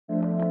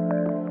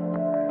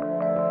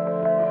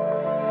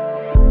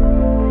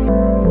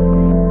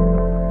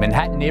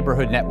Manhattan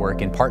Neighborhood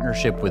Network, in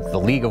partnership with the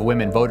League of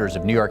Women Voters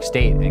of New York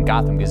State and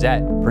Gotham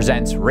Gazette,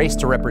 presents Race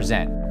to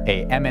Represent,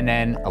 a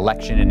MNN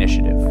election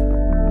initiative.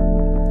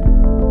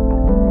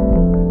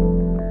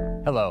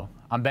 Hello,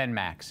 I'm Ben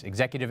Max,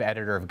 Executive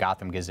Editor of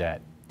Gotham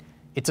Gazette.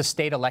 It's a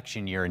state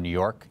election year in New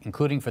York,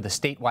 including for the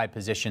statewide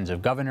positions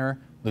of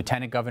Governor,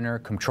 Lieutenant Governor,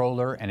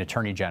 Comptroller, and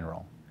Attorney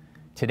General.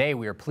 Today,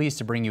 we are pleased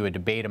to bring you a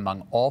debate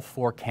among all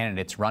four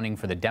candidates running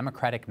for the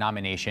Democratic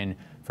nomination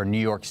for New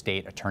York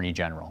State Attorney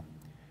General.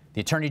 The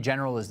Attorney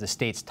General is the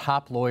state's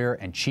top lawyer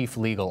and chief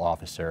legal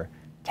officer,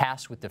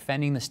 tasked with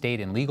defending the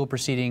state in legal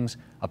proceedings,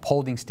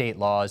 upholding state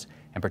laws,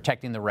 and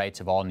protecting the rights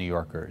of all New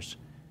Yorkers.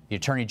 The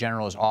Attorney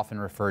General is often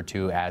referred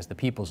to as the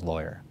people's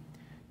lawyer.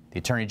 The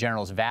Attorney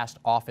General's vast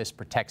office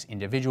protects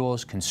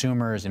individuals,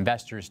 consumers,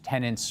 investors,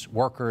 tenants,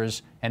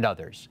 workers, and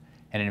others,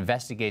 and it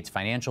investigates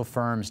financial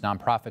firms,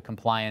 nonprofit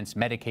compliance,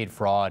 Medicaid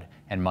fraud,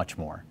 and much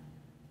more.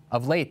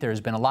 Of late, there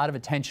has been a lot of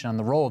attention on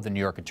the role of the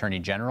New York Attorney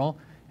General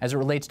as it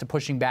relates to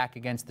pushing back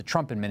against the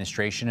Trump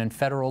administration and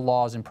federal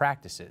laws and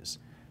practices.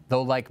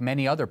 Though, like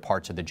many other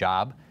parts of the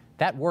job,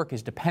 that work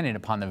is dependent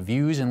upon the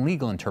views and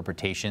legal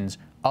interpretations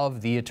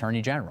of the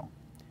Attorney General.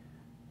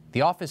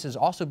 The office has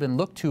also been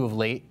looked to of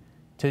late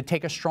to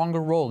take a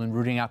stronger role in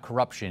rooting out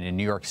corruption in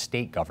New York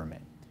state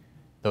government,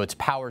 though its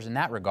powers in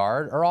that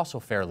regard are also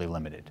fairly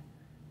limited.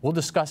 We'll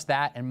discuss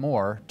that and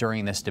more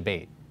during this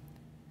debate.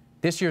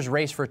 This year's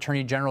race for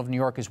Attorney General of New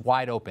York is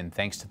wide open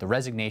thanks to the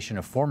resignation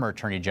of former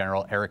Attorney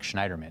General Eric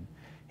Schneiderman.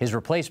 His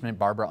replacement,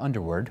 Barbara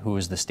Underwood, who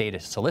is the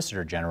state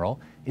Solicitor General,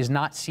 is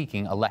not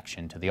seeking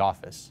election to the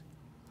office.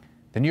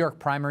 The New York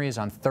primary is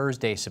on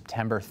Thursday,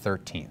 September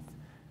 13th.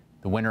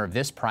 The winner of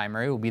this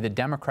primary will be the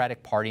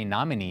Democratic Party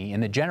nominee in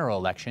the general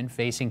election,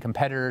 facing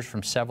competitors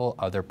from several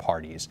other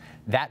parties.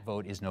 That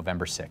vote is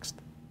November 6th.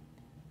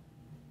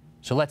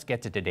 So let's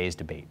get to today's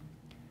debate.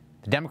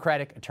 The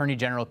Democratic Attorney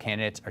General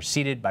candidates are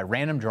seated by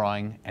random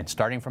drawing, and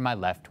starting from my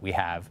left, we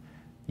have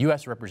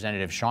U.S.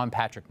 Representative Sean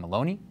Patrick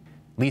Maloney,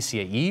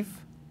 Leecia Eve,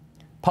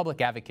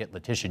 Public Advocate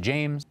Letitia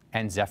James,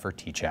 and Zephyr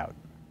Teachout.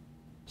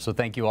 So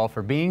thank you all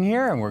for being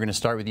here, and we're going to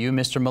start with you,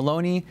 Mr.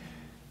 Maloney.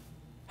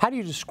 How do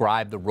you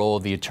describe the role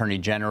of the Attorney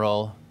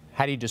General?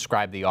 How do you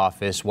describe the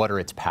office? What are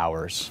its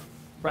powers?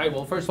 Right.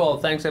 Well, first of all,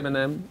 thanks,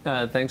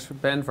 MNN. Thanks,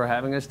 Ben, for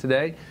having us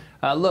today.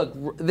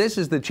 Look, this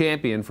is the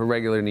champion for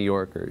regular New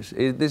Yorkers.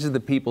 This is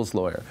the people's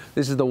lawyer.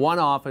 This is the one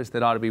office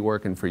that ought to be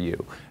working for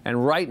you.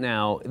 And right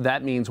now,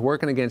 that means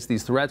working against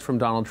these threats from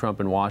Donald Trump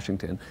in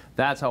Washington.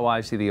 That's how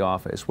I see the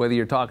office. Whether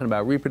you're talking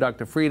about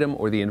reproductive freedom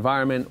or the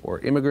environment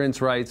or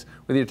immigrants' rights,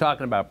 whether you're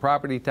talking about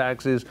property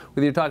taxes,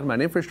 whether you're talking about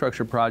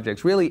infrastructure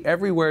projects, really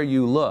everywhere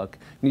you look,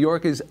 New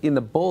York is in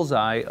the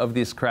bullseye of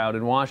this crowd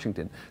in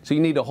Washington. So you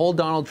need to hold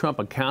Donald Trump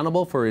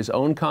accountable for his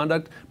own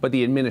conduct, but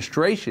the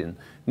administration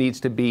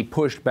needs to be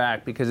pushed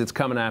back because it's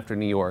coming after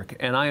New York.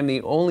 And I am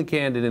the only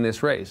candidate in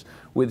this race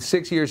with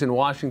 6 years in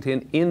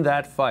Washington in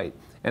that fight.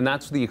 And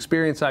that's the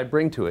experience I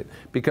bring to it.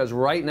 Because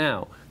right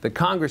now, the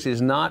Congress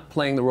is not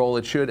playing the role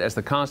it should as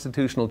the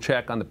constitutional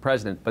check on the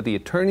president, but the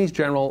attorneys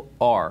general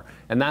are.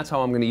 And that's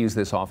how I'm going to use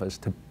this office,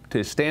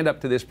 to stand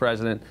up to this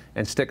president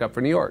and stick up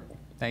for New York.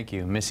 Thank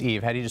you. Ms.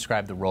 Eve, how do you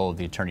describe the role of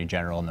the Attorney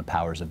General and the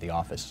powers of the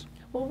office?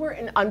 Well, we're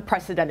in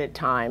unprecedented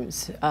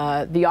times.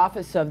 The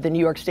office of the New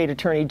York State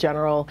Attorney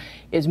General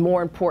is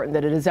more important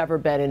than it has ever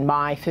been in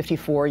my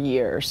 54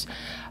 years.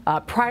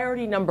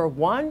 Priority number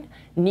one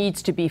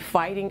needs to be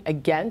fighting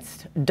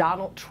against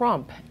Donald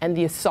Trump and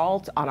the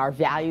assault on our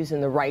values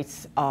and the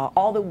rights,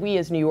 all that we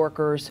as New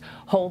Yorkers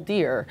hold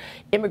dear: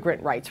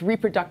 immigrant rights,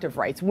 reproductive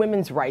rights,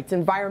 women's rights,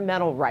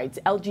 environmental rights,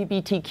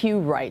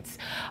 LGBTQ rights,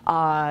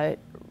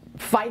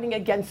 fighting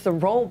against the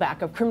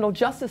rollback of criminal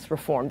justice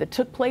reform that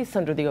took place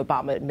under the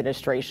Obama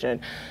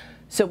administration.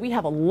 So we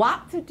have a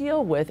lot to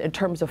deal with in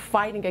terms of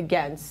fighting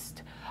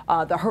against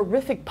the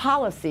horrific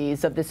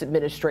policies of this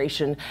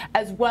administration,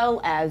 as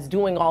well as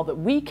doing all that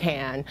we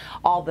can,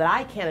 all that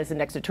I can as the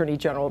next Attorney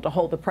General, to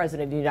hold the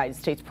President of the United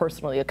States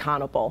personally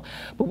accountable.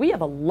 But we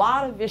have a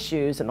lot of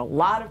issues and a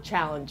lot of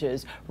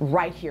challenges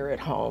right here at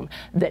home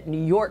that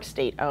New York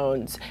State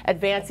owns: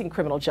 advancing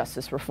criminal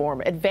justice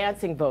reform,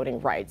 advancing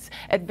voting rights,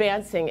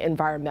 advancing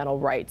environmental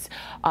rights,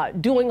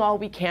 doing all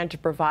we can to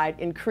provide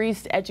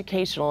increased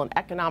educational and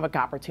economic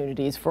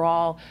opportunities for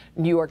all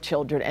New York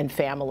children and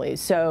families.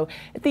 So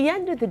at the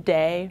end of the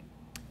day,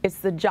 it's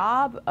the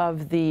job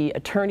of the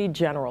Attorney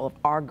General of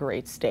our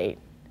great state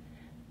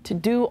to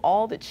do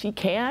all that she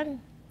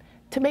can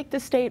to make the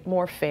state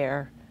more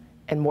fair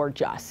and more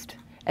just.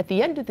 At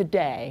the end of the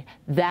day,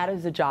 that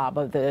is the job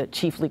of the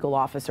chief legal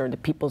officer and the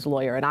people's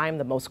lawyer, and I am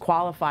the most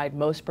qualified,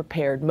 most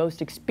prepared,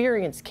 most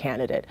experienced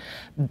candidate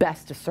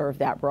best to serve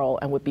that role,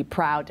 and would be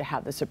proud to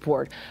have the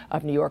support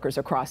of New Yorkers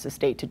across the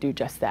state to do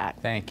just that.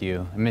 Thank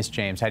you. Ms.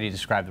 James, how do you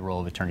describe the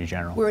role of Attorney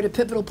General? We're at a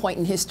pivotal point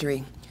in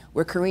history.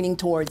 We're careening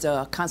towards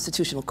a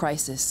constitutional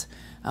crisis.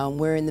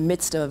 We're in the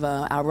midst of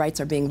our rights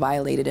are being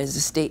violated as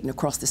a state and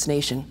across this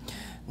nation.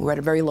 We're at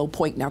a very low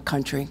point in our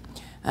country.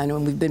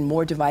 And we've been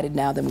more divided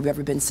now than we've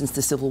ever been since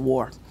the Civil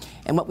War.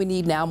 And what we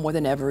need now more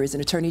than ever is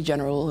an Attorney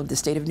General of the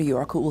state of New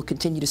York who will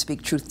continue to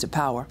speak truth to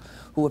power,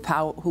 who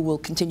will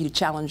continue to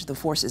challenge the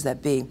forces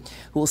that be,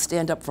 who will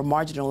stand up for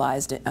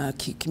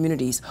marginalized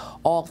communities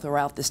all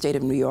throughout the state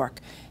of New York,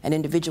 and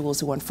individuals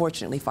who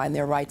unfortunately find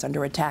their rights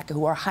under attack,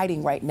 who are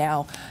hiding right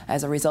now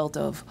as a result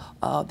of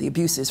the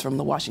abuses from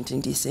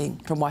Washington, D.C.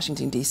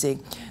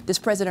 This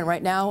president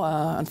right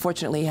now,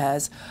 unfortunately,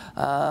 has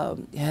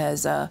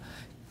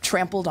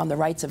trampled on the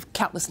rights of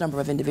countless number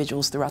of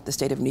individuals throughout the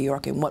state of New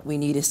York, and what we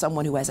need is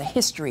someone who has a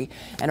history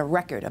and a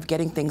record of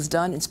getting things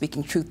done and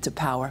speaking truth to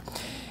power.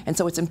 And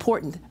so it's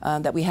important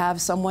that we have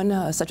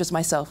someone such as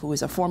myself, who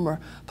is a former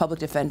public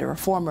defender, a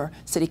former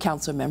city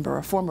council member,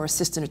 a former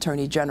assistant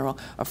attorney general,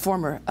 a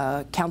former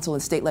counsel in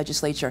state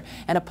legislature,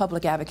 and a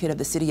public advocate of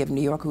the city of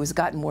New York, who has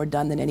gotten more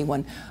done than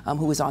anyone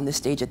who is on this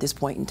stage at this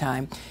point in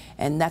time.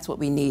 And that's what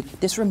we need.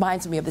 This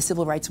reminds me of the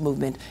civil rights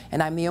movement,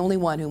 and I'm the only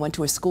one who went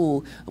to a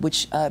school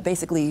which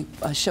basically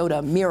showed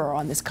a mirror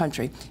on this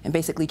country and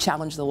basically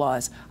challenged the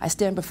laws. I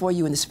stand before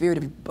you in the spirit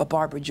of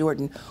Barbara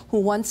Jordan, who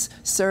once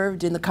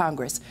served in the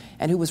Congress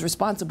and who was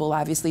responsible,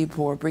 obviously,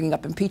 for bringing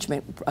up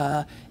impeachment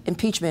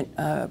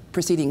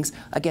proceedings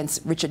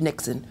against Richard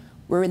Nixon.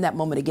 We're in that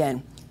moment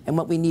again, and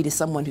what we need is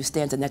someone who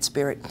stands in that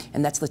spirit,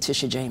 and that's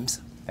Leecia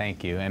James.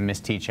 Thank you. And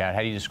Ms. Teachout,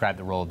 how do you describe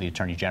the role of the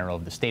Attorney General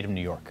of the state of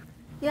New York?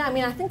 Yeah, I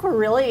mean, I think we're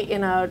really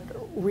in a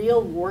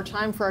real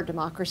wartime for our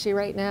democracy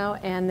right now,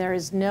 and there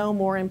is no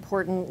more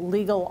important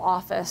legal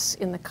office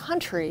in the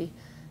country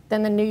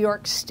than the New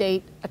York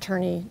State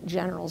Attorney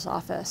General's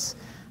office.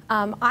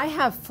 I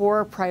have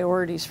 4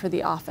 priorities for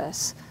the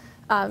office.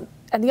 And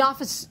the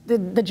office,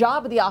 the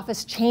job of the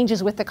office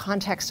changes with the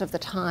context of the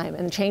time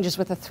and changes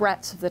with the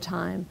threats of the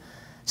time.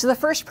 So the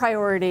first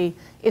priority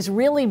is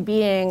really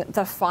being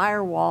the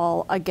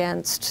firewall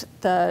against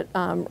the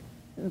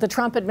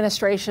Trump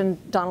administration,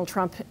 Donald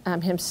Trump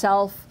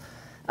himself,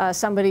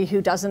 somebody who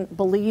doesn't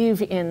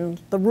believe in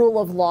the rule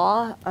of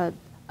law,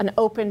 an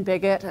open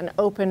bigot, an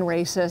open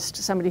racist,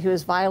 somebody who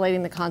is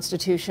violating the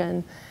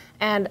Constitution.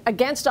 And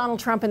against Donald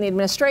Trump and the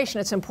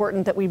administration, it's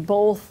important that we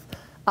both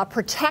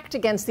protect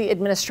against the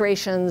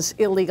administration's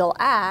illegal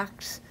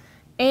acts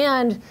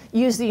and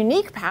use the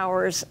unique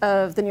powers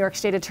of the New York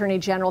State Attorney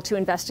General to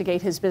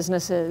investigate his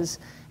businesses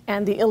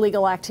and the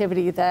illegal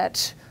activity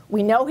that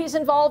we know he's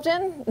involved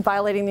in,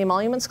 violating the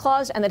Emoluments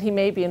Clause, and that he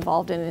may be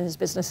involved in his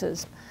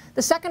businesses.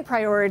 The second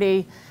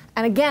priority,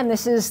 and again,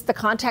 this is the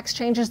context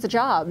changes the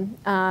job,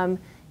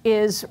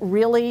 is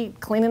really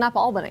cleaning up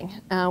Albany.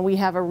 We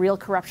have a real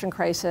corruption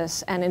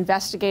crisis, and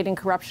investigating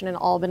corruption in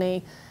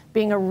Albany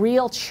being a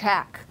real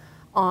check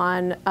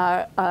on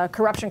a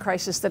corruption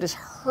crisis that is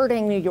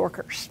hurting New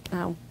Yorkers.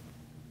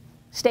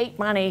 State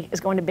money is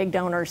going to big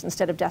donors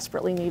instead of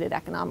desperately needed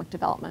economic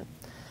development.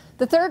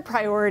 The third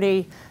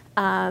priority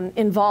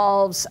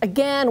involves,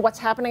 again, what's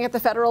happening at the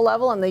federal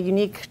level and the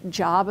unique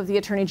job of the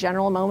Attorney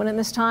General moment in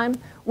this time.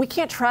 We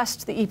can't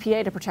trust the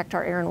EPA to protect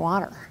our air and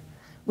water.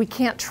 We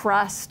can't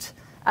trust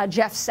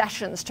Jeff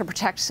Sessions to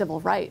protect civil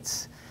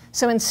rights.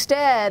 So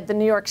instead, the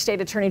New York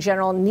State Attorney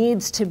General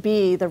needs to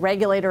be the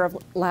regulator of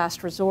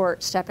last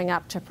resort, stepping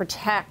up to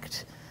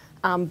protect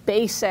our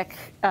basic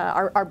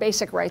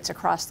rights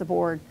across the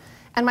board.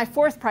 And my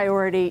fourth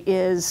priority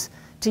is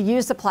to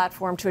use the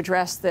platform to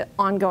address the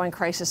ongoing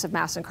crisis of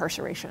mass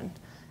incarceration.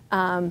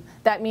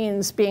 That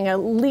means being a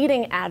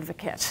leading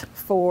advocate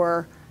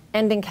for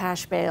ending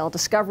cash bail,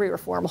 discovery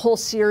reform, a whole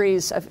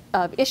series of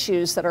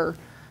issues that are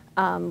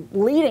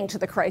leading to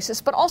the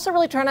crisis, but also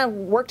really trying to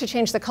work to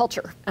change the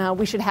culture.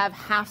 We should have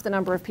half the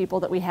number of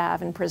people that we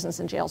have in prisons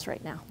and jails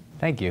right now.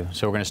 Thank you.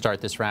 So we're going to start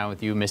this round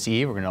with you, Ms.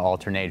 Eve. We're going to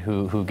alternate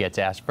who gets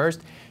asked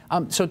first.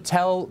 So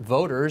tell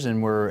voters,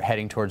 and we're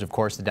heading towards, of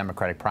course, the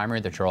Democratic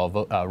primary that you're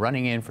all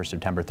running in for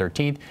September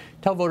 13th.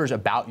 Tell voters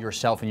about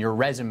yourself and your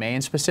resume,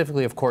 and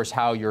specifically, of course,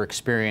 how your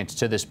experience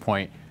to this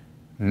point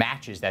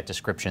matches that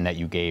description that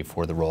you gave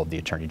for the role of the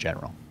Attorney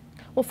General.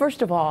 Well,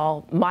 first of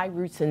all, my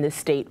roots in this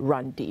state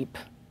run deep.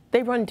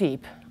 They run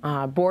deep.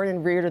 Born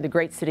and reared in the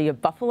great city of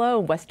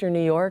Buffalo, Western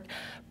New York.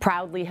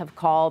 Proudly have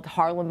called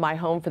Harlem my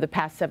home for the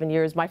past 7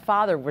 years. My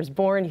father was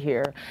born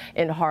here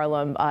in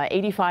Harlem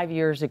 85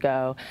 years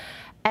ago.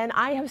 And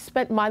I have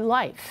spent my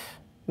life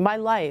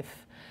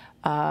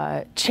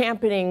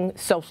championing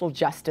social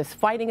justice,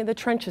 fighting in the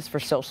trenches for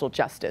social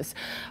justice.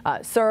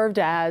 Served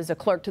as a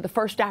clerk to the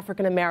first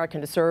African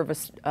American to serve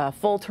a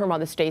full term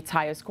on the state's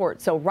highest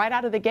court. So right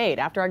out of the gate,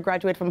 after I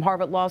graduated from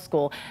Harvard Law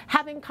School,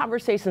 having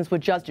conversations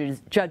with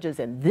judges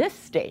in this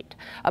state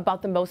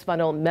about the most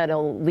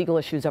fundamental legal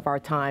issues of our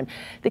time.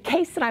 The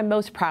case that I'm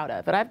most proud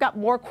of, and I've got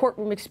more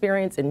courtroom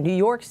experience in New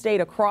York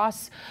State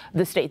across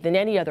the state than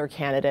any other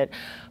candidate,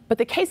 but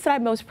the case that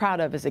I'm most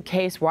proud of is a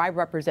case where I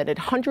represented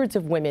hundreds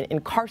of women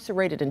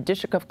incarcerated in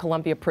District of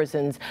Columbia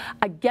prisons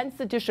against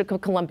the District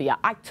of Columbia.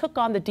 I took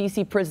on the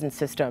D.C. prison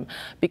system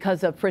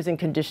because of prison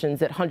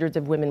conditions that hundreds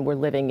of women were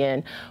living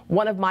in.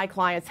 One of my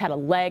clients had a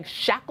leg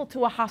shackled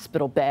to a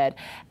hospital bed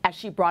as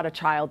she brought a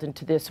child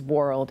into this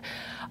world.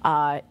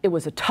 It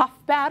was a tough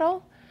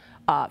battle.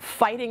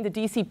 fighting the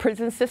D.C.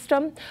 prison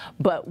system,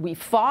 but we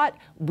fought,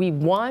 we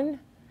won.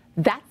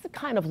 That's the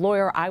kind of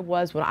lawyer I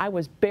was when I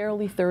was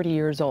barely 30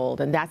 years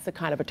old, and that's the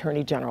kind of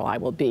Attorney General I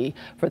will be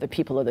for the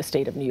people of the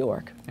state of New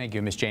York. Thank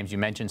you, Ms. James. You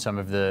mentioned some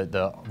of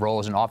the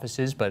roles and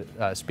offices, but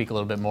speak a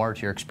little bit more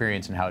to your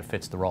experience and how it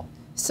fits the role.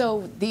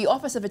 So the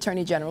Office of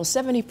Attorney General,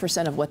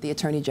 70% of what the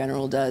Attorney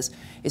General does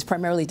is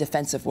primarily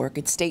defensive work.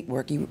 It's state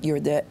work. You're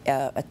the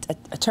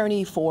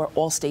attorney for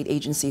all state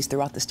agencies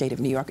throughout the state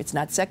of New York. It's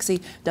not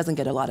sexy, doesn't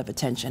get a lot of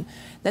attention.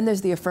 Then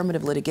there's the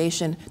affirmative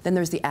litigation, then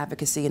there's the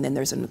advocacy, and then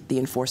there's the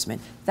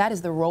enforcement. That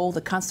is the role, the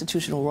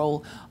constitutional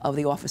role of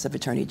the Office of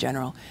Attorney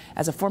General.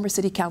 As a former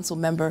city council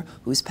member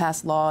who's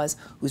passed laws,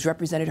 who's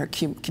represented her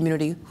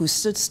community, who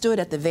stood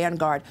at the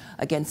vanguard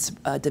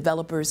against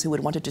developers who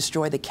would want to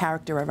destroy the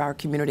character of our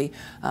community,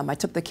 I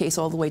took the case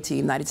all the way to the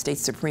United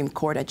States Supreme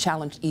Court. I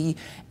challenged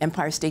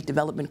Empire State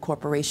Development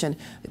Corporation,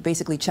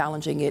 basically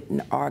challenging it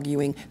and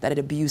arguing that it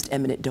abused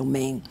eminent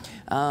domain.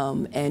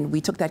 And we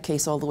took that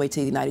case all the way to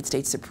the United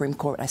States Supreme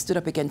Court. I stood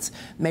up against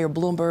Mayor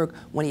Bloomberg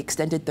when he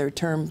extended their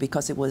term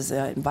because it was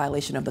in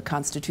violation of the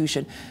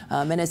Constitution.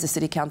 And as a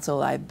city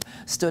council, I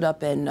stood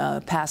up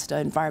and passed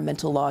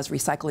environmental laws,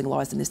 recycling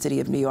laws in the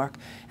city of New York.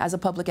 As a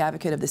public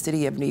advocate of the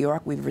city of New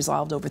York, we've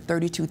resolved over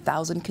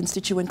 32,000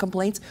 constituent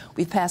complaints.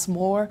 We've passed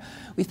more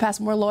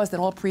laws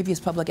than all previous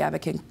public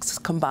advocates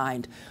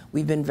combined.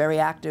 We've been very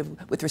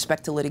active with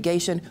respect to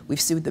litigation. We've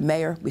sued the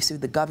mayor, we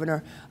sued the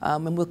governor,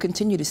 and we'll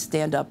continue to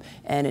stand up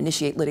and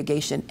initiate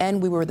litigation.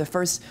 And we were the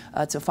first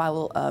to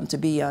file, to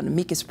be an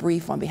amicus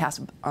brief on behalf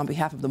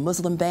of the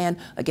Muslim ban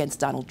against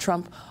Donald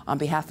Trump, on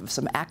behalf of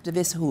some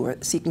activists who are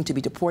seeking to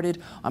be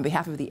deported, on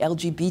behalf of the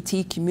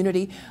LGBT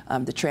community,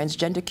 the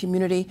transgender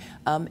community,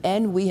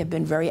 and we have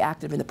been very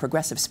active in the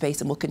progressive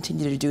space, and we'll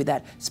continue to do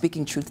that,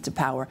 speaking truth to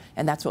power,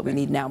 and that's what we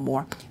need now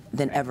more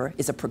than ever,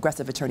 is a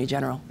progressive Attorney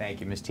General.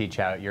 Thank you, Ms.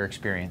 Teachout. Your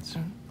experience.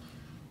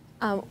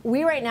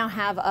 We right now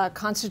have a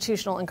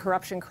constitutional and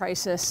corruption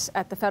crisis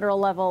at the federal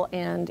level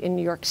and in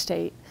New York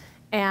State.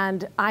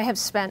 And I have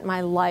spent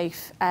my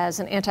life as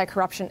an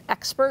anti-corruption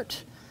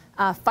expert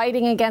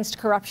fighting against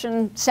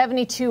corruption.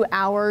 72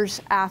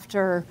 hours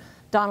after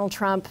Donald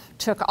Trump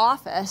took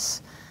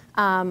office,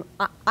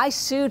 I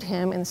sued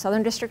him in the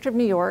Southern District of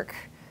New York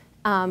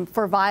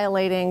for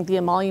violating the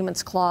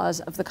Emoluments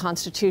Clause of the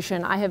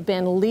Constitution. I have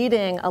been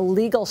leading a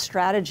legal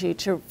strategy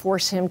to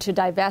force him to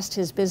divest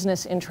his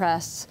business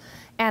interests.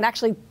 And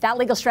actually, that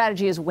legal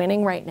strategy is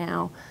winning right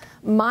now.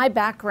 My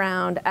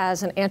background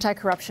as an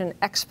anti-corruption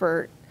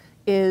expert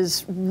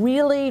is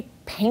really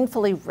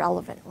painfully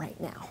relevant right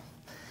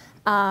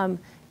now.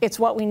 It's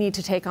what we need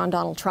to take on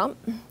Donald Trump.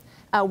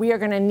 We are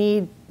going to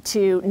need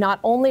to not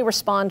only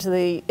respond to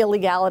the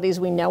illegalities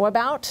we know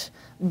about,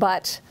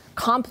 but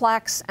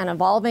complex and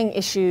evolving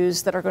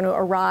issues that are going to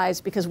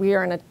arise because we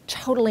are in a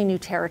totally new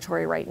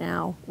territory right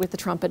now with the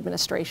Trump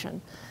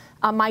administration.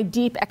 My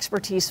deep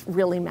expertise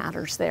really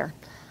matters there.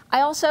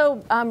 I also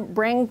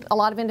bring a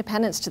lot of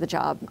independence to the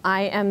job.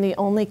 I am the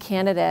only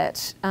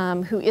candidate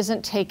who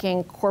isn't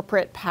taking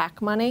corporate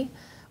PAC money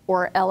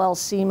or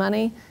LLC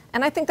money,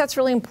 and I think that's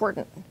really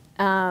important.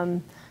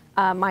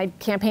 My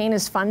campaign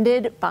is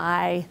funded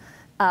by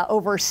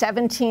over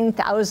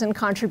 17,000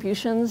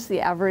 contributions,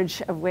 the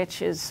average of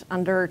which is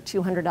under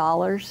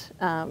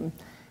 $200.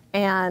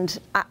 And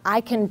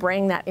I can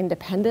bring that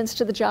independence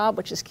to the job,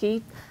 which is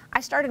key. I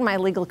started my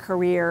legal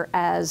career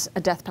as a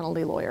death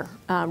penalty lawyer,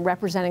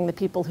 representing the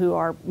people who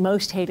are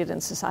most hated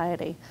in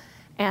society.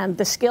 And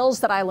the skills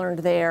that I learned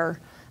there,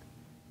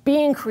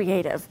 being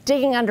creative,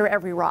 digging under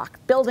every rock,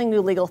 building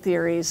new legal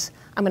theories,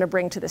 I'm going to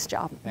bring to this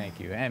job. Thank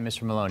you. And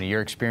Mr. Maloney,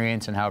 your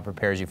experience and how it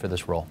prepares you for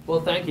this role.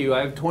 Well, thank you. I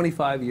have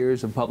 25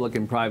 years of public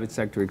and private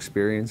sector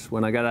experience.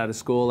 When I got out of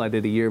school, I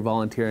did a year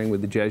volunteering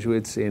with the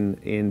Jesuits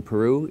in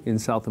Peru, in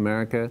South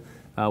America.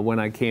 When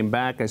I came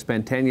back, I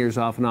spent 10 years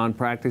off and on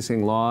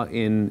practicing law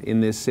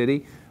in this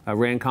city. I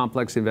ran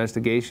complex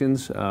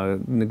investigations,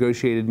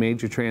 negotiated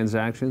major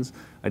transactions.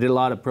 I did a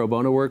lot of pro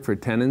bono work for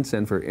tenants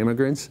and for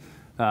immigrants.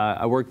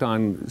 I worked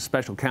on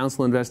special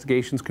counsel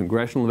investigations,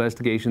 congressional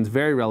investigations,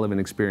 very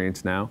relevant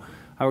experience now.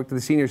 I worked with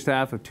the senior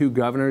staff of 2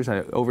 governors.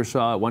 I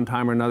oversaw at one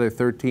time or another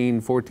 13,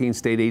 14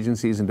 state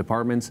agencies and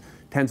departments,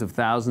 tens of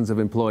thousands of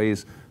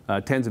employees,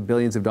 tens of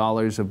billions of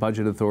dollars of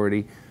budget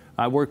authority.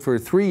 I worked for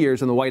 3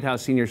 years on the White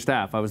House senior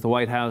staff. I was the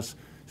White House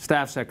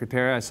staff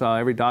secretary. I saw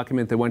every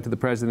document that went to the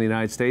President of the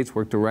United States,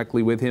 worked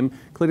directly with him,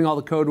 including all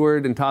the code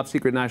word and top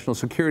secret national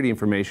security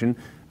information,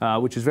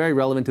 which is very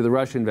relevant to the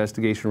Russia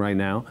investigation right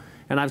now.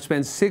 And I've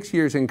spent 6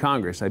 years in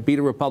Congress. I beat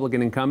a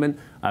Republican incumbent.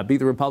 I beat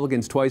the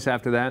Republicans twice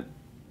after that.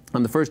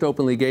 I'm the first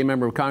openly gay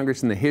member of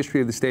Congress in the history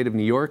of the state of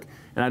New York,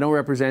 and I don't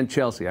represent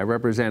Chelsea. I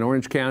represent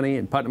Orange County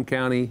and Putnam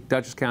County,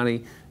 Dutchess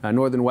County,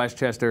 Northern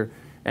Westchester.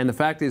 And the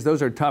fact is,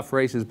 those are tough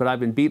races, but I've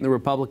been beating the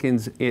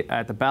Republicans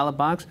at the ballot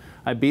box.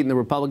 I've beaten the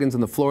Republicans on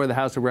the floor of the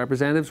House of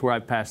Representatives, where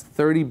I've passed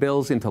 30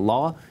 bills into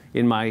law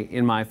in my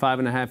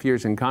 5.5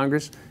 years in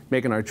Congress,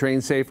 making our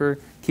trains safer,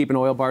 keeping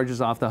oil barges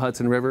off the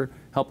Hudson River,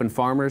 helping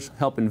farmers,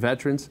 helping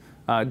veterans.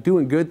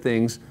 doing good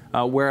things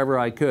wherever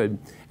I could.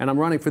 And I'm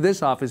running for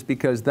this office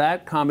because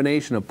that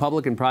combination of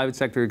public and private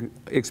sector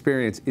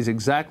experience is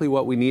exactly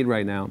what we need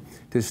right now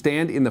to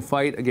stand in the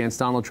fight against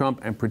Donald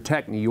Trump and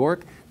protect New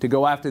York, to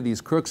go after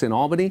these crooks in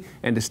Albany,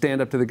 and to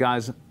stand up to the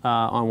guys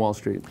on Wall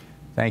Street.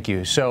 Thank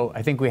you. So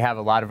I think we have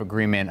a lot of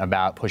agreement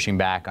about pushing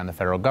back on the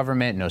federal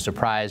government. No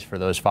surprise for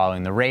those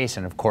following the race.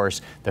 And of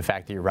course, the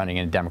fact that you're running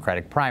in a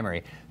Democratic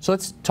primary. So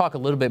let's talk a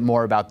little bit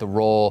more about the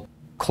role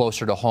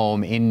closer to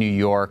home in New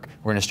York.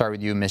 We're going to start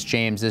with you, Ms.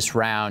 James, this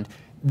round.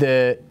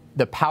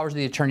 The powers of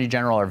the Attorney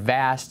General are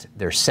vast.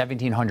 There's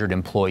 1,700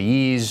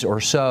 employees or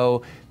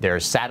so.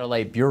 There's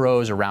satellite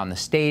bureaus around the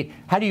state.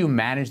 How do you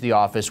manage the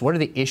office? What are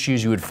the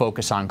issues you would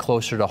focus on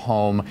closer to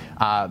home?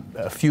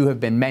 A few have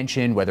been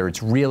mentioned, whether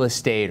it's real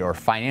estate or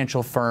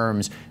financial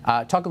firms.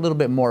 Talk a little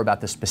bit more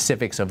about the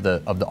specifics of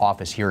the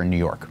office here in New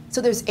York.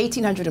 So there's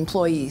 1,800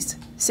 employees,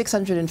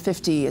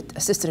 650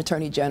 assistant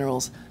attorney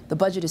generals. The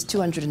budget is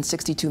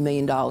 $262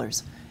 million.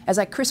 As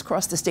I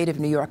crisscross the state of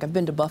New York, I've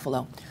been to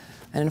Buffalo.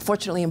 And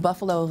unfortunately, in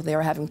Buffalo, they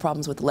are having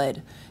problems with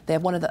lead. They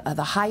have one of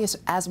the highest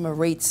asthma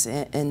rates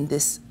in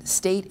this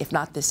state, if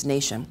not this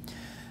nation.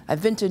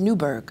 I've been to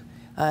Newburgh,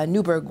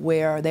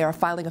 where they are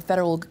filing a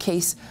federal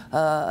case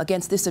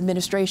against this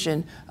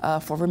administration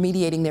for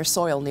remediating their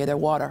soil near their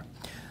water.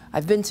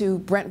 I've been to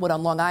Brentwood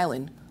on Long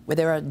Island, where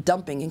there are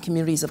dumping in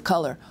communities of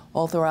color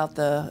all throughout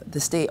the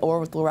state,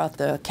 or throughout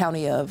the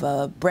county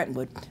of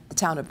Brentwood, the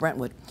town of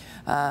Brentwood.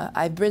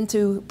 I've been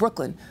to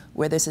Brooklyn,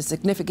 where there's a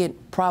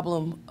significant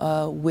problem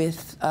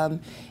with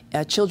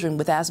children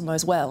with asthma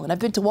as well. And I've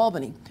been to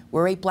Albany,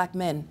 where 8 black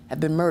men have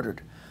been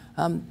murdered.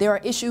 There are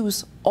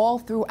issues all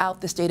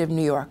throughout the state of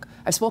New York.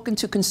 I've spoken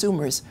to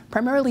consumers,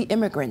 primarily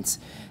immigrants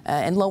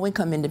and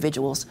low-income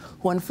individuals,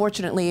 who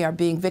unfortunately are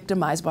being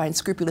victimized by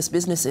unscrupulous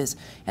businesses,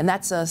 and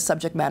that's a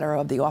subject matter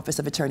of the Office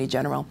of Attorney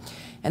General.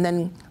 And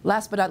then,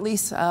 last but not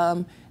least,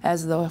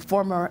 as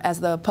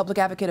the public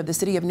advocate of the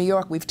city of New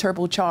York, we've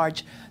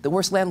turbocharged the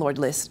worst landlord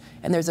list,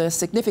 and there's a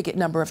significant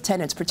number of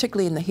tenants,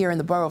 particularly here in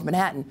the borough of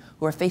Manhattan,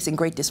 who are facing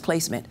great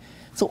displacement.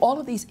 So all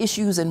of these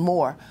issues and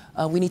more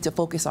we need to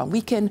focus on.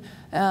 We can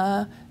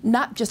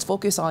not just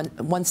focus on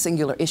one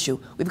singular issue.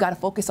 We've got to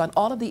focus on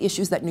all of the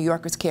issues that New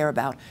Yorkers care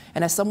about.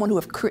 And as someone who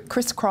have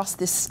crisscrossed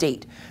this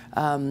state,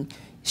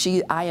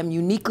 I am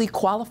uniquely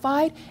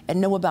qualified and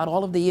know about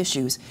all of the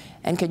issues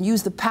and can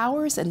use the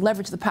powers and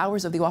leverage the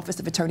powers of the Office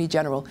of Attorney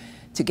General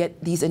to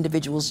get these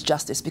individuals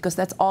justice, because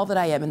that's all that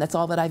I am and that's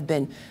all that I've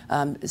been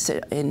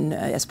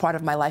as part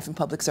of my life in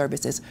public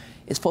services,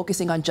 is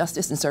focusing on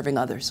justice and serving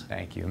others.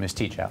 Thank you. Ms.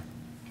 Teachout.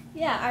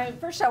 Yeah,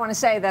 first I want to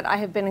say that I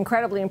have been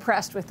incredibly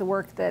impressed with the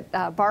work that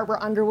Barbara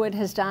Underwood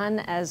has done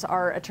as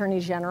our Attorney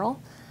General.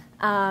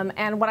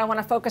 And what I want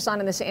to focus on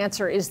in this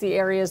answer is the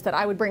areas that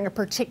I would bring a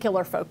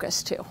particular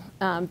focus to.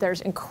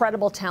 There's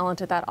incredible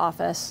talent at that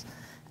office,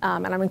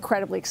 and I'm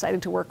incredibly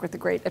excited to work with the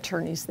great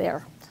attorneys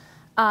there.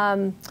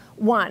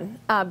 One,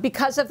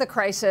 because of the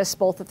crisis,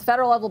 both at the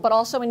federal level but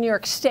also in New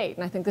York State,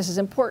 and I think this is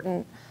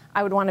important,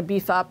 I would want to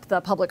beef up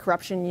the public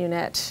corruption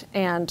unit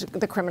and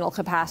the criminal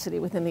capacity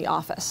within the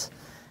office.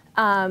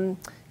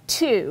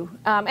 Two,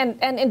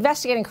 and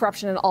investigating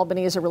corruption in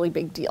Albany is a really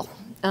big deal.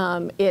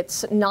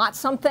 It's not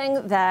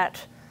something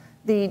that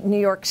the New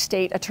York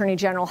State Attorney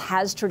General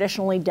has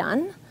traditionally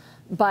done,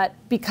 but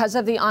because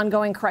of the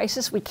ongoing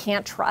crisis, we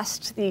can't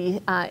trust the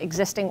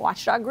existing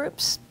watchdog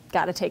groups.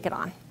 Got to take it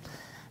on.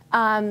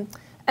 And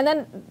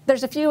then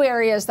there's a few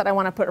areas that I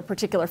want to put a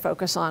particular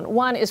focus on.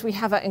 One is we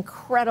have an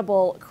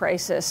incredible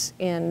crisis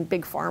in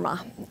big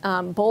pharma,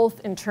 both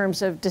in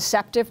terms of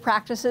deceptive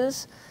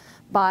practices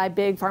by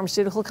big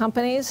pharmaceutical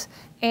companies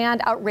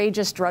and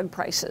outrageous drug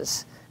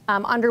prices.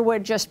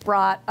 Underwood just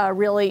brought a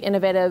really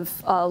innovative,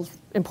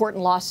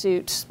 important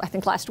lawsuit, I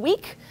think last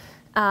week,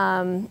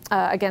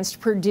 against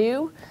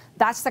Purdue.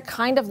 That's the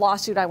kind of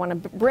lawsuit I want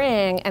to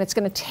bring, and it's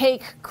going to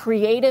take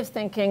creative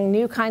thinking,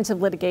 new kinds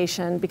of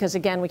litigation, because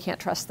again, we can't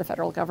trust the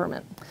federal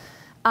government.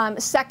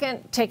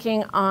 Second,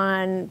 taking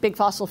on big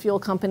fossil fuel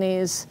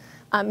companies,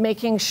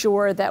 making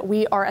sure that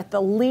we are at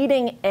the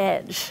leading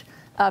edge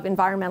of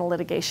environmental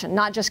litigation,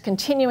 not just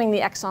continuing the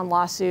Exxon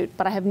lawsuit,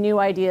 but I have new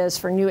ideas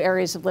for new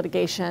areas of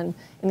litigation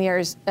in the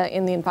areas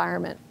in the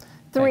environment.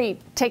 Three,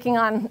 taking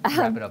on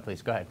wrap it up,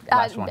 please. Go ahead.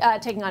 Last one.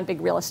 Taking on big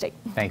real estate.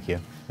 Thank you,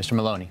 Mr.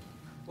 Maloney.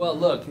 Well,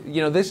 look,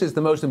 you know, this is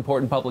the most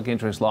important public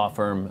interest law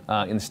firm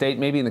in the state,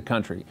 maybe in the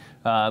country.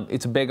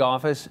 It's a big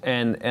office,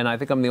 and I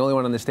think I'm the only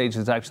one on the stage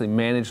that's actually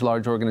managed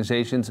large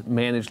organizations,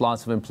 managed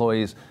lots of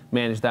employees,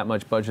 managed that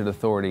much budget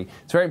authority.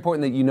 It's very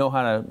important that you know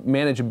how to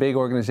manage a big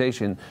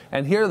organization.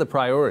 And here are the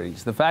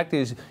priorities. The fact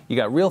is, you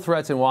got real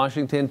threats in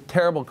Washington,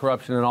 terrible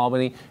corruption in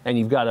Albany, and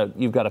you've got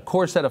a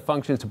core set of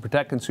functions to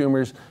protect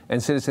consumers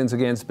and citizens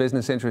against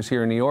business interests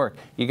here in New York.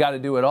 You got to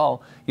do it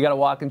all. You got to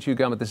walk and chew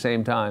gum at the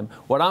same time.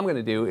 What I'm going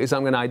to do is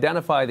I'm going to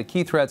identify the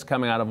key threats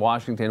coming out of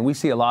Washington. We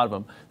see a lot of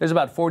them. There's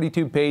about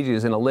 42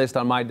 pages in a list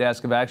on my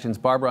desk of actions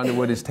Barbara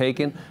Underwood has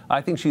taken. I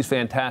think she's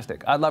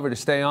fantastic. I'd love her to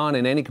stay on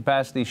in any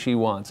capacity she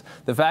wants.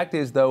 The fact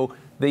is, though,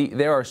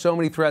 There are so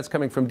many threats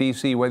coming from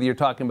D.C., whether you're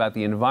talking about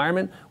the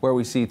environment, where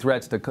we see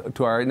threats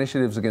to our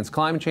initiatives against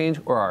climate change,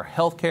 or our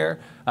health care,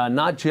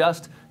 not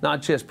just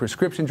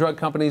prescription drug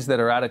companies that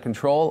are out of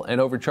control and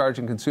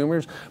overcharging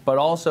consumers, but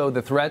also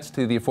the threats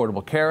to the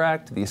Affordable Care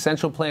Act, to the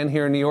Essential Plan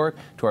here in New York,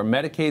 to our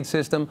Medicaid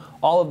system.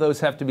 All of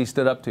those have to be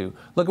stood up to.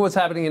 Look at what's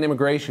happening in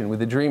immigration with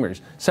the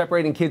Dreamers,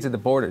 separating kids at the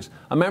borders.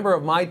 A member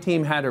of my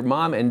team had her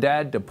mom and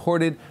dad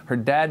deported. Her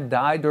dad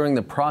died during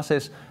the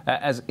process.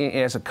 As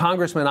a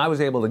congressman, I was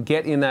able to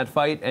get in that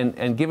fight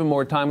and give him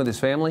more time with his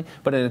family,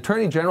 but an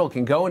attorney general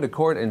can go into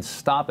court and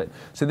stop it.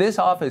 So this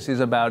office is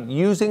about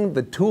using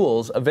the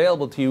tools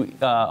available to you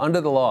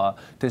under the law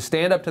to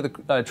stand up to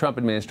the Trump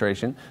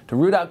administration, to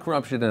root out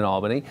corruption in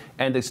Albany,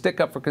 and to stick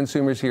up for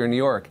consumers here in New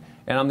York.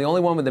 And I'm the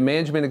only one with the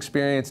management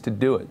experience to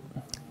do it.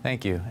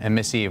 Thank you. And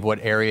Ms. Eve, what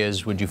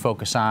areas would you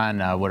focus on?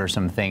 What are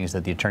some things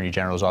that the Attorney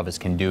General's office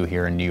can do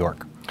here in New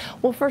York?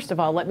 Well, first of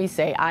all, let me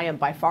say I am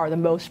by far the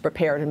most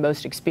prepared and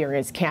most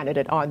experienced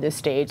candidate on this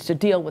stage to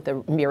deal with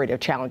the myriad of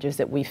challenges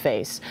that we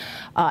face.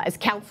 As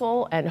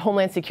counsel and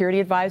Homeland Security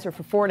Advisor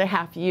for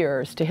 4.5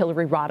 years to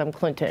Hillary Rodham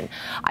Clinton,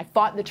 I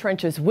fought in the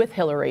trenches with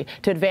Hillary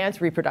to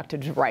advance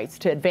reproductive rights,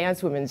 to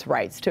advance women's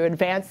rights, to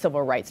advance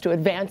civil rights, to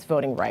advance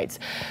voting rights,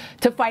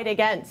 to fight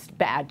against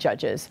bad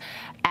judges.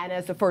 And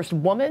as the first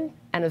woman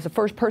and as the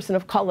first person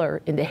of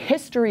color in the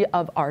history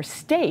of our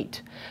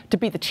state to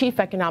be the Chief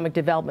Economic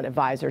Development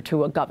Advisor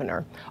to a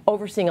governor,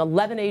 overseeing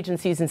 11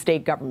 agencies in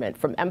state government,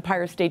 from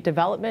Empire State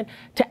Development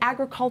to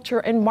agriculture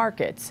and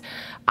markets,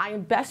 I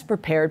am best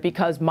prepared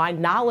because my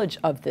knowledge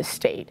of this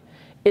state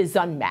is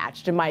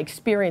unmatched, and my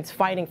experience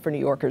fighting for New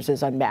Yorkers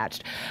is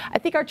unmatched. I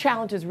think our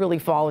challenges really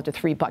fall into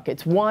 3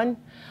 buckets. One,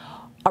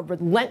 a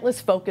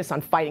relentless focus on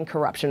fighting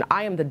corruption.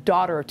 I am the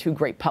daughter of 2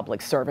 great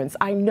public servants.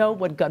 I know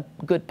what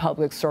good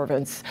public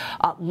servants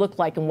look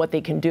like and what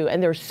they can do.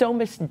 And there's so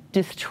much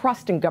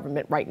distrust in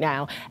government right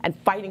now, and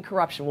fighting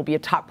corruption will be a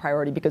top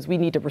priority because we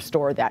need to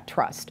restore that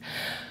trust.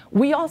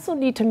 We also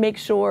need to make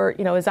sure,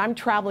 you know, as I'm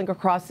traveling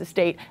across the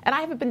state, and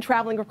I haven't been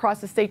traveling across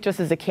the state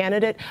just as a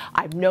candidate,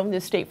 I've known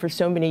this state for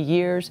so many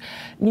years,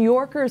 New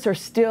Yorkers are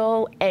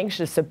still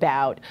anxious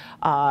about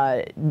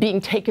being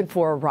taken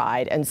for a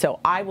ride. And so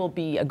I will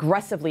be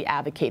aggressively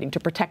advocating to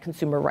protect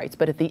consumer rights.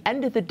 But at the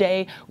end of the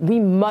day, we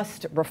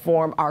must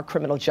reform our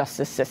criminal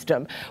justice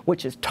system,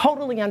 which is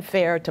totally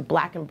unfair to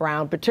black and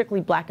brown,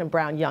 particularly black and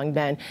brown young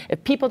men.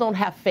 If people don't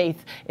have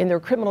faith in their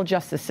criminal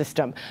justice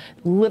system,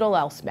 little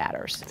else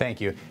matters.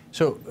 Thank you.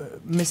 So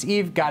Ms.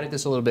 Eve got at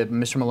this a little bit.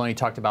 Mr. Maloney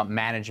talked about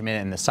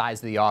management and the size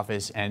of the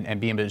office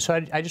and being busy.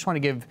 So I just want to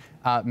give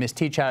Ms.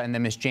 Teachout and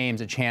then Ms. James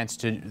a chance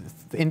to,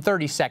 in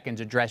 30 seconds,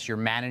 address your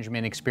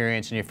management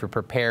experience and if you're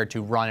prepared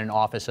to run an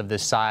office of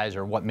this size,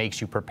 or what makes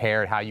you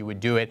prepared, how you would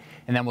do it.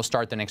 And then we'll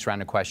start the next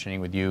round of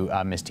questioning with you,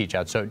 Ms.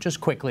 Teachout. So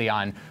just quickly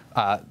on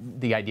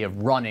the idea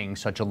of running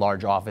such a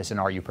large office, and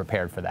are you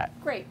prepared for that?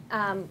 Great.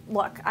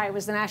 Look, I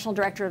was the national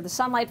director of the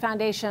Sunlight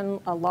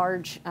Foundation, a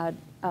large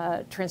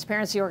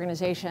transparency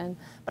organization,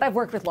 but I've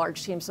worked with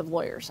large teams of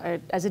lawyers.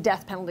 As a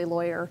death penalty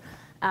lawyer,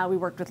 we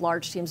worked with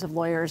large teams of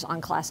lawyers on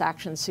class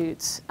action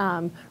suits.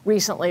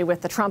 Recently,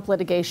 with the Trump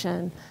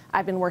litigation,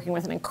 I've been working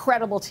with an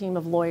incredible team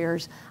of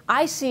lawyers.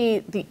 I see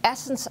the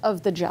essence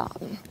of the job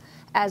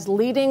as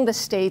leading the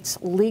state's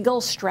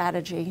legal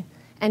strategy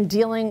and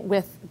dealing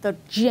with the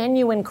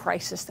genuine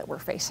crisis that we're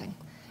facing.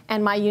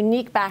 And my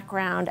unique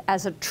background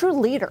as a true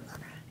leader,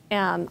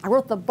 I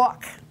wrote the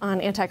book on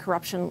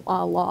anti-corruption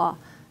law,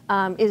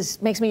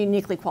 makes me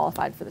uniquely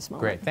qualified for this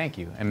moment. Great, thank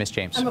you. And Ms.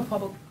 James. I'm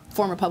a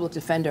former public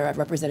defender. I've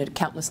represented a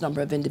countless number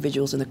of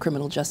individuals in the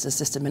criminal justice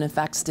system, and in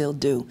fact still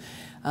do.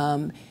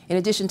 In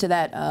addition to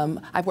that,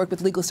 I've worked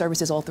with legal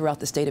services all throughout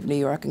the state of New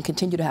York and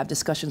continue to have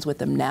discussions with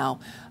them now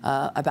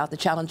about the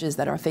challenges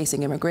that are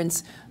facing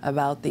immigrants,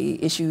 about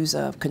the issues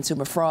of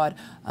consumer fraud,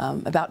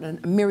 about a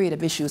myriad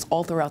of issues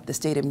all throughout the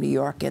state of New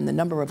York. And the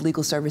number of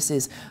legal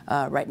services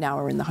right now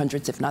are in the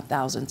hundreds, if not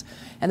thousands.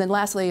 And then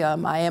lastly,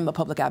 I am a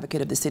public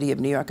advocate of the city of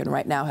New York, and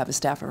right now have a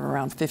staff of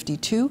around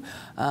 52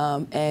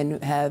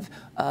 and have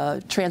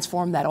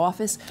transformed that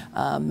office,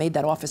 made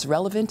that office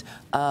relevant,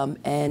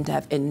 and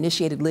have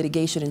initiated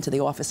litigation into the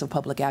Office of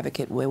Public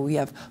Advocate, where we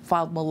have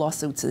filed more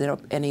lawsuits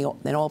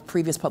than all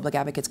previous public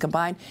advocates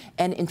combined,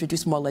 and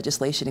introduced more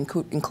legislation,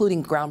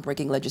 including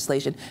groundbreaking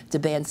legislation to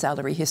ban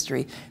salary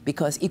history,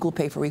 because equal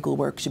pay for equal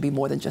work should be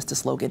more than just a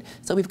slogan.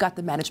 So we've got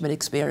the management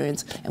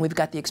experience, and we've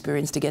got the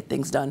experience to get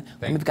things done,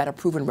 and we've got a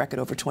proven record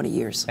over 20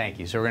 years. Thank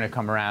you. So we're going to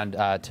come around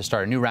to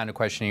start a new round of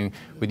questioning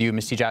with you,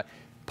 Ms. Teachout.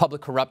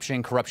 Public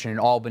corruption in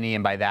Albany,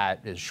 and by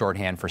that is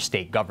shorthand for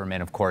state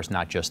government, of course,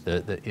 not just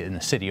in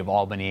the city of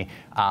Albany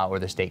or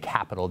the state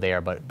capital there,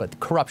 but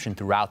corruption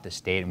throughout the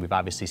state. And we've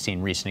obviously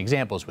seen recent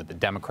examples with the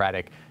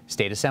Democratic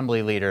state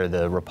assembly leader,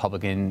 the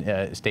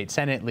Republican state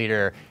Senate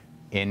leader,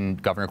 in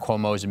Governor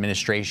Cuomo's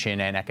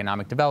administration and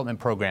economic development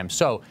programs.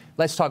 So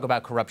let's talk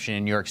about corruption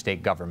in New York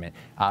State government.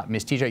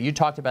 Ms. Teachout, you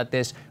talked about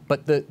this,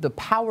 but the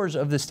powers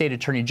of the state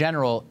attorney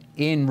general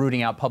in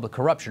rooting out public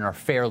corruption are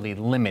fairly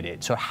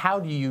limited. So how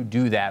do you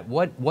do that?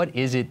 What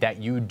is it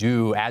that you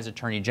do as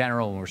attorney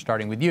general, and we're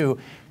starting with you,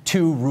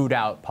 to root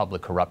out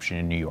public corruption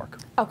in New York?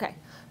 Okay.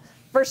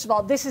 First of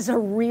all, this is a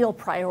real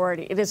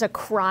priority. It is a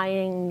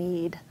crying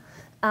need.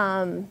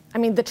 I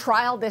mean, the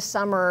trial this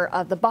summer,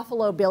 the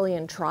Buffalo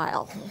Billion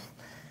trial,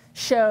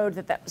 showed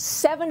that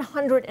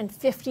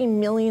 $750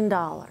 million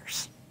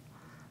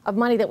of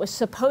money that was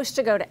supposed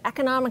to go to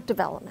economic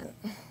development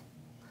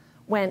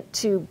went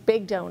to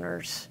big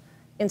donors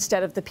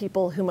instead of the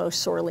people who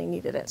most sorely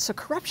needed it. So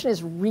corruption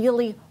is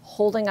really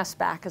holding us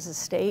back as a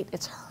state.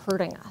 It's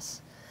hurting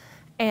us.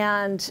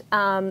 And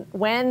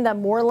when the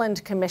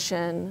Moreland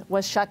Commission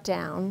was shut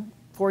down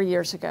 4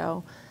 years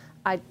ago,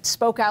 I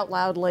spoke out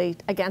loudly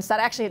against that.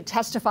 I actually had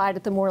testified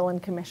at the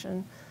Moreland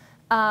Commission.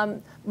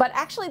 But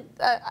actually,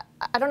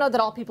 I don't know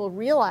that all people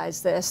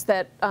realize this,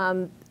 that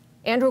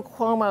Andrew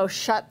Cuomo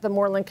shut the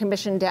Moreland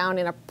Commission down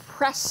in a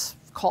press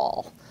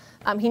call.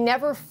 He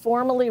never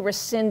formally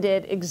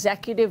rescinded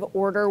Executive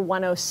Order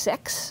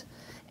 106.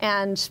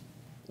 And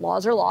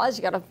laws are laws.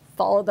 You got to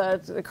follow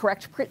the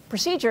correct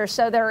procedure.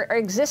 So there are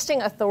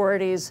existing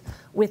authorities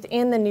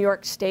within the New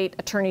York State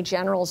Attorney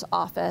General's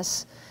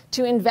office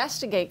to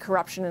investigate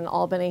corruption in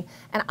Albany,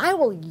 and I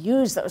will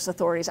use those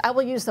authorities. I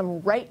will use them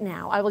right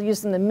now. I will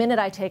use them the minute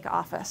I take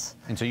office.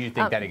 And so you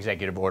think that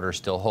executive order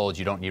still holds?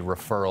 You don't need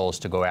referrals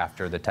to go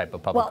after the type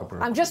of public approval?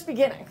 Well, I'm just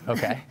beginning.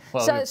 Okay.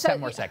 Well, 10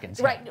 more seconds.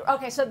 Right.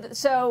 Okay.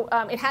 So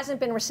it hasn't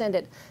been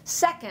rescinded.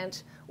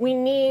 Second, we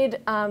need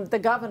the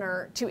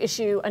governor to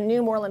issue a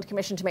new Moreland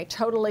Commission to make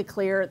totally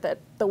clear that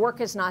the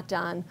work is not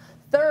done.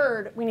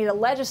 Third, we need a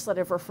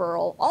legislative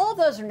referral. All of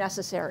those are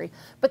necessary.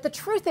 But the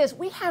truth is,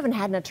 we haven't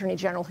had an attorney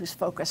general who's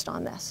focused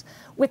on this.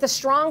 With a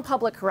strong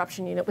public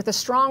corruption unit, with a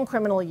strong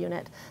criminal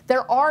unit,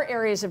 there are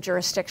areas of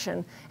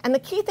jurisdiction. And the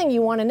key thing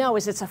you want to know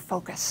is it's a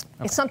focus.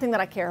 Okay. It's something that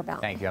I care about.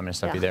 Thank you. I'm going to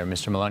stop you there.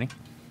 Mr. Maloney?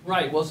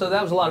 Right. Well, so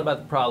that was a lot about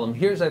the problem.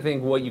 Here's, I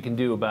think, what you can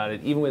do about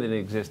it, even with an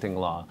existing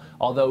law.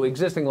 Although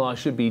existing law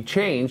should be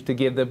changed to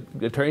give the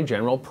Attorney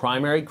General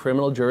primary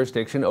criminal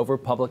jurisdiction over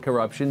public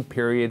corruption,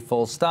 period,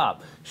 full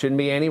stop. Shouldn't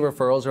be any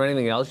referrals or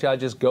anything else. You ought to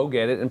just go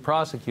get it and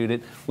prosecute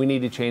it. We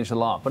need to change the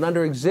law. But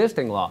under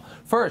existing law,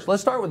 first,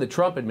 let's start with the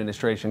Trump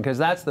administration, because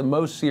that's the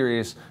most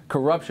serious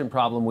corruption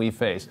problem we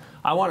face.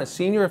 I want a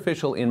senior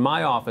official in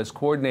my office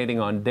coordinating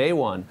on day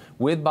one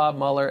with Bob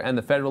Mueller and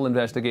the federal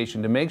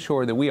investigation to make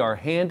sure that we are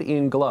hand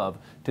in glove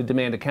to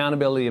demand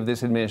accountability of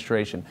this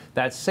administration.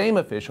 That same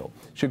official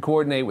should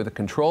coordinate with the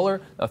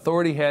controller,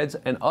 authority heads,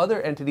 and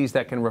other entities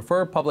that can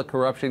refer public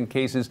corruption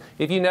cases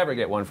if you never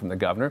get one from the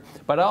governor.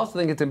 But I also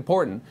think it's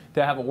important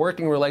to have a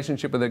working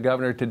relationship with the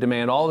governor to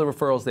demand all the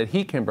referrals that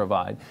he can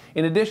provide.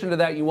 In addition to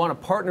that, you want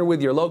to partner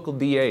with your local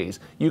DAs.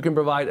 You can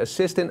provide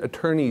assistant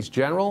attorneys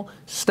general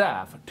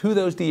staff to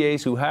those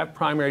DAs who have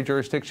primary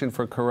jurisdiction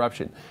for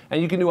corruption.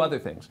 And you can do other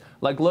things,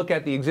 like look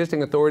at the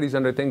existing authorities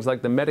under things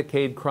like the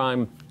Medicaid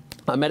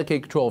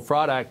Control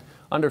Fraud Act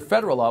under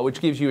federal law, which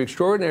gives you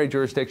extraordinary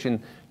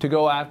jurisdiction to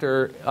go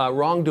after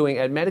wrongdoing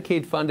at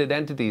Medicaid-funded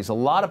entities. A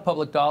lot of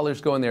public dollars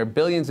go in there,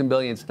 billions and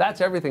billions.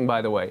 That's everything,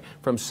 by the way,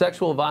 from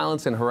sexual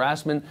violence and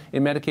harassment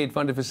in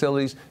Medicaid-funded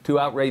facilities to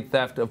outright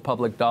theft of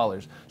public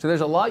dollars. So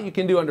there's a lot you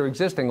can do under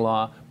existing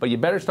law, but you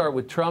better start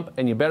with Trump,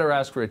 and you better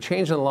ask for a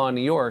change in the law in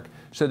New York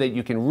so that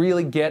you can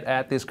really get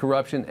at this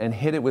corruption and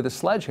hit it with a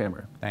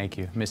sledgehammer. Thank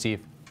you. Ms. Eve?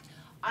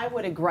 I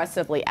would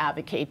aggressively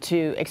advocate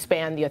to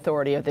expand the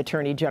authority of the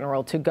Attorney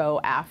General to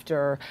go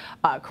after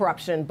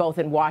corruption both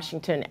in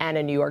Washington and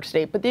in New York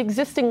State. But the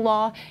existing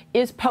law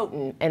is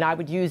potent, and I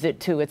would use it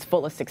to its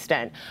fullest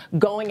extent.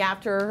 Going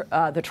after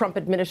the Trump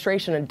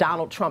administration and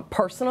Donald Trump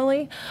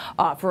personally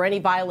for any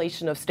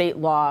violation of state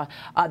law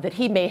that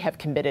he may have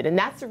committed. And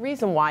that's the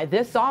reason why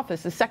this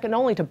office is second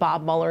only to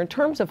Bob Mueller in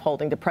terms of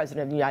holding the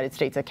President of the United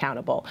States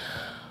accountable.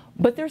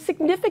 But there's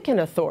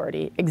significant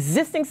authority,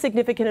 existing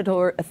significant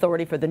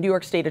authority for the New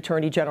York State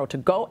Attorney General to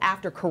go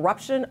after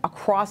corruption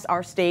across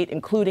our state,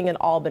 including in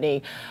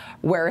Albany,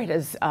 where it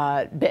has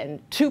been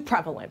too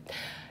prevalent.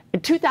 In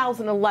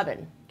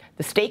 2011,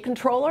 the state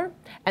controller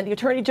and the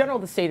Attorney General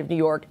of the state of New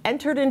York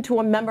entered into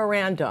a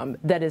memorandum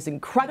that is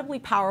incredibly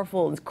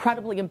powerful,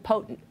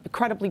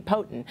 incredibly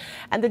potent.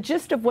 And the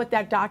gist of what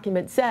that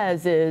document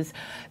says is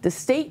the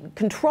state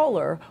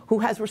controller, who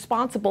has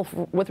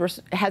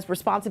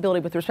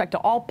responsibility with respect to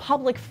all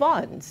public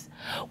funds,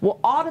 will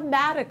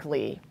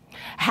automatically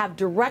have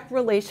direct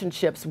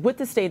relationships with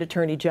the state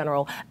attorney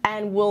general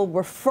and will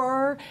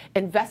refer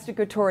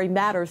investigatory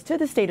matters to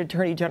the state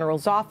attorney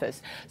general's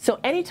office. So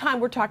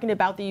anytime we're talking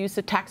about the use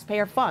of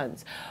taxpayer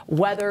funds,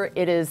 whether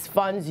it is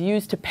funds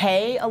used to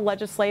pay a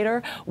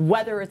legislator,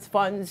 whether it's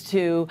funds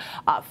to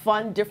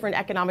fund different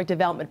economic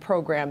development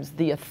programs,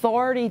 the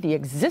authority, the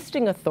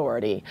existing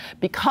authority,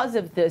 because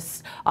of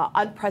this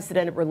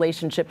unprecedented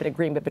relationship and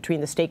agreement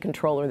between the state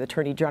controller and the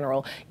attorney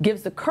general,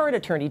 gives the current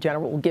attorney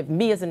general, will give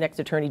me as the next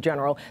attorney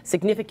general,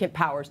 significant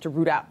powers to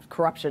root out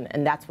corruption,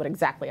 and that's what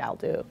exactly I'll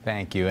do.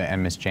 Thank you.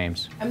 And Ms.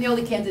 James. I'm the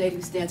only candidate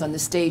who stands on the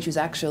stage who's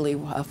actually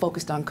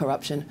focused on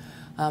corruption.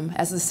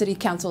 As a city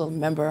council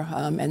member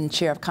and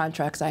chair of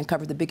contracts, I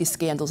uncovered the biggest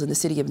scandals in the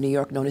city of New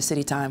York, known as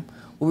City Time,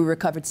 where we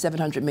recovered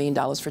 $700 million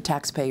for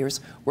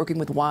taxpayers, working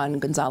with Juan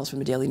Gonzalez from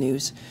the Daily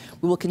News.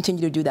 We will continue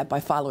to do that by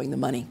following the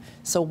money.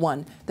 So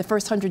one, the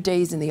first 100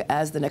 days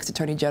as the next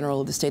Attorney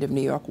General of the state of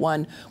New York,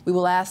 one, we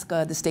will ask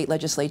the state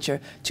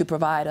legislature to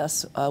provide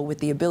us with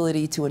the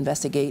ability to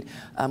investigate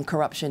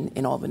corruption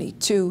in Albany.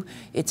 Two,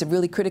 it's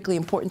really critically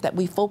important that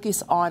we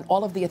focus on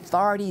all of the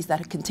authorities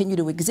that continue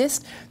to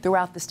exist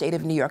throughout the state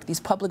of New York, these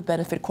public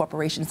benefit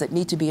corporations that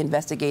need to be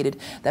investigated,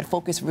 that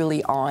focus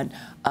really on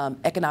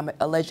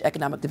alleged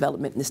economic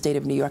development in the state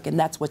of New York, and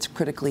that's what's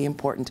critically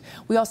important.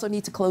 We also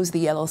need to close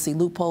the LLC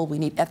loophole. We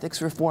need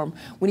ethics reform.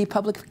 We need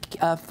public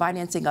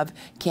financing of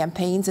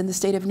campaigns in the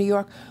state of New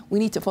York. We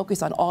need to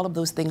focus on all of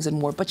those things and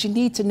more. But you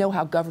need to know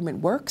how government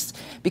works,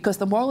 because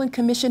the Moreland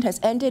Commission has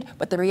ended,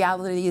 but the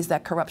reality is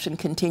that corruption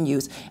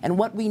continues. And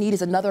what we need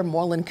is another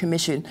Moreland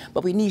Commission,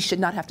 but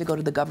should not have to go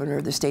to the governor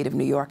of the state of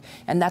New York.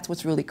 And that's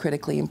what's really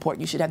critically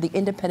important. You should have the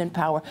independent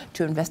power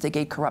to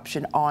investigate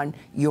corruption on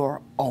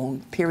your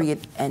own,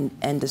 period, and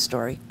end of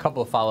story. A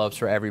couple of follow-ups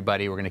for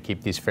everybody. We're going to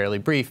keep these fairly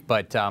brief,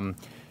 but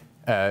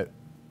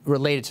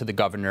related to the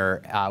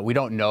governor, we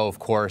don't know, of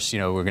course, we're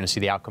going to see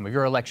the outcome of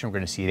your election, we're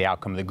going to see the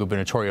outcome of the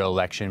gubernatorial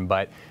election,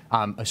 but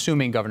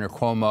assuming Governor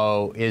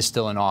Cuomo is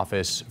still in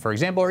office, for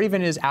example, or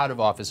even is out of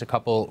office, a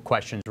couple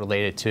questions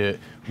related to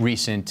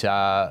recent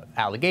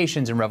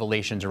allegations and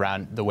revelations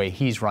around the way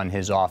he's run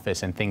his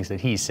office and things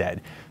that he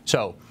said.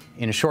 So,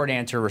 in a short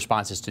answer,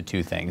 responses to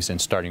two things, and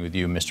starting with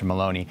you, Mr.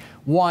 Maloney.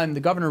 One, the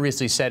governor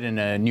recently said in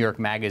a New York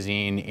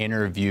Magazine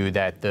interview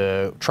that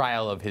the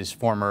trial of his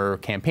former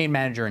campaign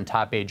manager and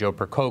top aide Joe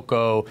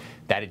Percoco,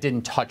 that it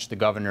didn't touch the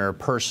governor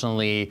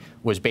personally,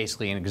 was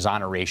basically an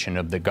exoneration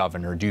of the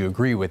governor. Do you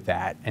agree with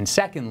that? And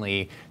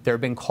secondly, there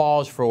have been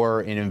calls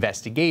for an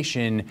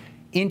investigation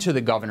into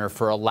the governor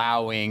for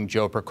allowing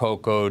Joe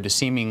Percoco to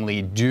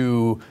seemingly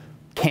do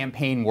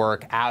campaign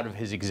work out of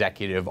his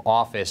executive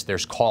office.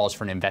 There's calls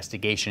for an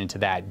investigation into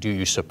that. Do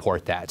you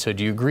support that? So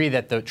do you agree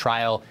that the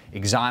trial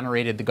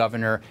exonerated the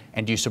governor,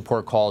 and do you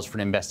support calls for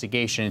an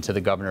investigation into the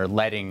governor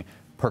letting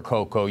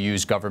Percoco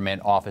use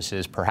government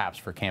offices perhaps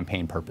for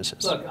campaign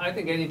purposes? Look, I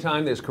think any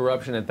time there's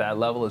corruption at that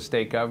level of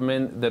state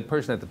government, the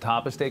person at the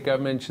top of state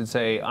government should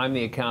say, I'm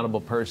the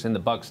accountable person, the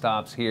buck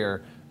stops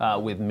here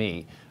with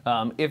me.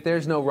 If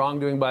there's no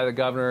wrongdoing by the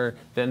governor,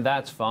 then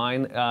that's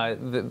fine.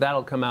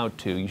 That'll come out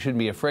too. You shouldn't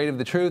be afraid of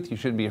the truth. You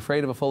shouldn't be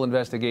afraid of a full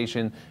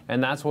investigation,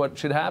 and that's what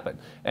should happen.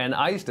 And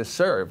I used to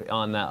serve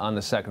on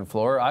the second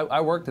floor.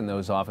 I worked in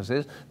those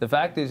offices. The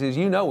fact is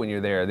when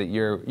you're there that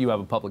you have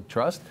a public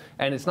trust,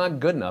 and it's not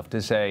good enough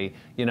to say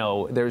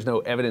there's no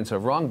evidence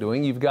of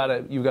wrongdoing. You've got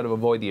to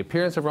avoid the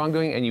appearance of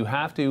wrongdoing, and you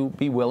have to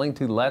be willing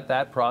to let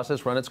that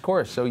process run its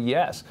course. So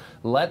yes,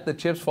 let the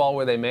chips fall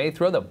where they may.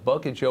 Throw the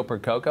book at Joe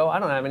Percoco. I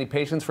don't have any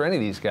patience for any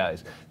of these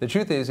guys. The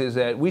truth is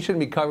that we shouldn't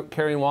be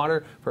carrying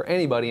water for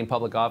anybody in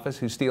public office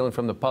who's stealing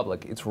from the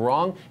public. It's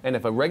wrong, and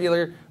if a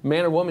regular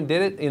man or woman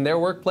did it in their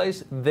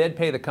workplace, they'd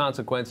pay the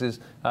consequences.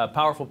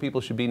 Powerful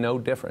people should be no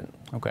different.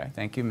 Okay,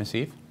 thank you, Ms.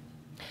 Eve.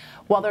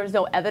 While there's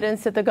no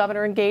evidence that the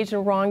governor engaged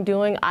in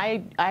wrongdoing,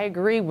 I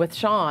agree with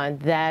Sean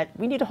that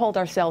we need to hold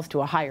ourselves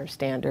to a higher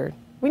standard.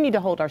 We need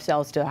to hold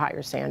ourselves to a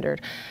higher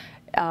standard.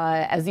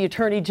 As the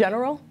Attorney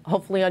General,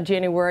 hopefully on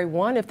January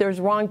 1, if there's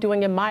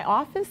wrongdoing in my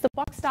office, the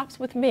buck stops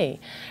with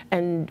me.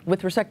 And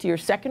with respect to your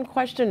second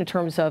question, in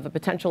terms of a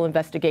potential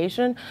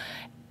investigation,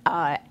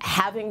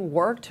 having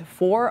worked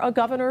for a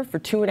governor for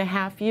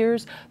 2.5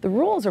 years, the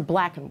rules are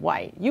black and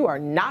white. You are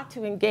not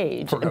to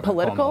engage in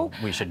political.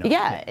 We should know.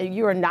 Yeah,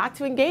 you are not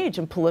to engage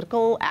in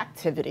political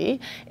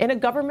activity in a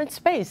government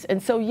space.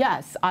 And so,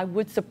 yes, I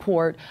would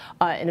support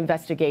an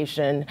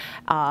investigation,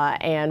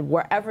 and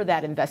wherever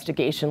that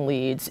investigation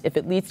leads, if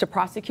it leads to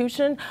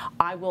prosecution,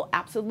 I will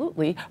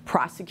absolutely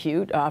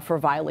prosecute for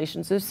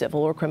violations of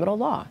civil or criminal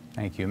law.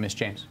 Thank you, Ms.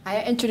 James. I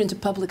entered into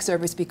public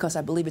service because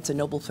I believe it's a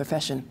noble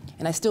profession,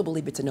 and I still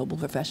believe it's a noble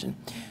profession,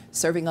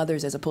 serving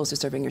others as opposed to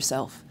serving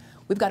yourself.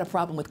 We've got a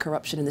problem with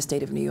corruption in the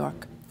state of New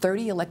York.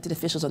 30 elected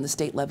officials on the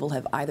state level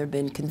have either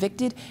been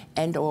convicted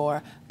and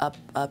or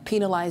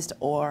penalized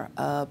or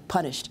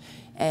punished,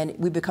 and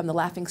we've become the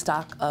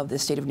laughingstock of the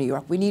state of New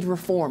York. We need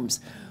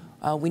reforms.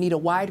 We need a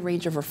wide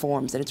range of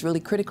reforms, and it's really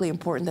critically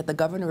important that the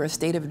governor of the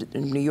state of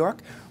New York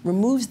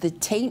removes the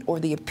taint or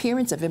the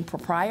appearance of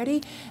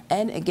impropriety,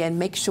 and again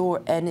make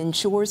sure and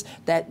ensures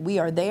that we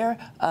are there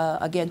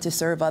again to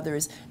serve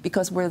others,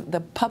 because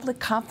the public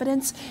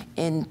confidence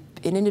in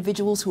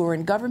individuals who are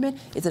in government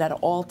is at an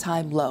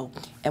all-time low.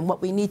 And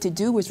what we need to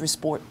do is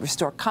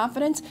restore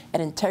confidence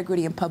and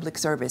integrity in public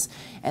service.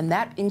 And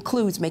that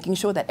includes making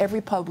sure that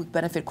every public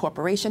benefit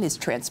corporation is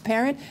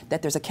transparent,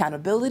 that there's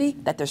accountability,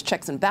 that there's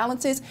checks and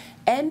balances,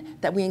 and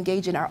that we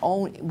engage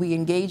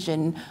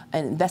in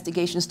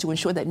investigations to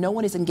ensure that no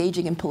one is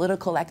engaging in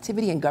political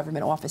activity in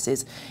government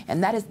offices.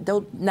 And that is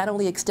not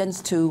only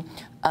extends to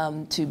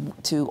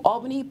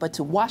Albany, but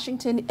to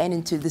Washington and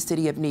into the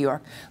city of New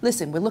York.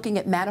 Listen, we're looking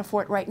at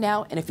Manafort right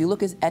now, and if you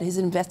look at his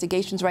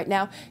investigations right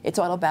now, it's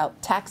all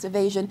about tax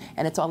evasion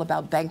and it's all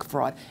about bank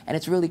fraud. And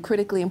it's really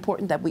critically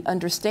important that we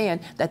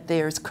understand that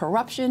there's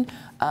corruption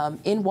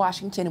in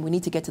Washington, and we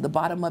need to get to the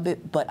bottom of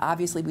it. But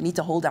obviously, we need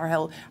to hold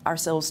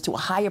ourselves to a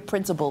higher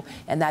principle,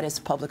 and that is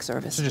public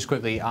service. So just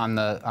quickly on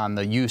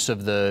the use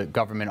of the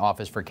government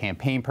office for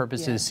campaign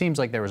purposes, Yeah. seems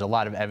like there was a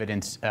lot of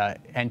evidence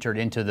entered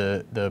into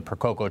the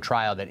Prococo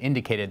trial that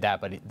indicated that,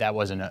 but that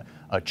wasn't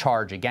a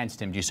charge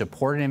against him. Do you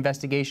support an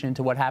investigation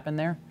into what happened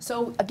there?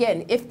 So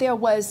again, if there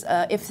was,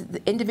 if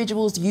the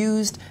individuals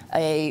used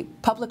a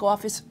public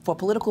office for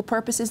political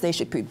purposes, they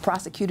should be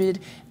prosecuted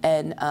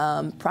and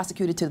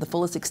prosecuted to the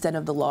fullest extent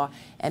of the law.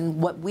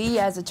 And what we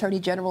as Attorney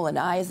General and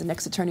I as the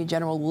next Attorney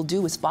General will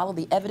do is follow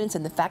the evidence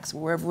and the facts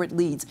wherever it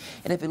leads.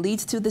 And if it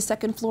leads to the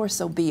second floor,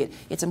 so be it.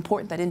 It's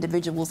important that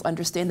individuals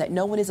understand that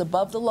no one is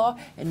above the law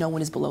and no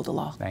one is below the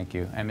law. Thank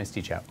you. And Ms.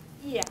 Teachout.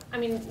 Yeah, I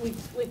mean,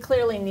 we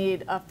clearly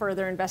need a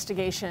further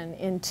investigation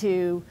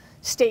into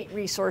state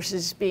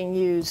resources being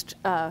used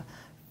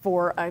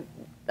for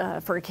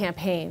a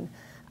campaign.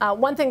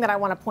 One thing that I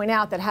want to point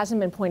out that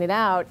hasn't been pointed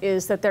out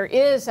is that there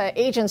is an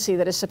agency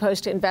that is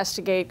supposed to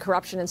investigate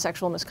corruption and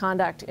sexual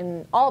misconduct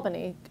in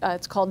Albany.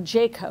 It's called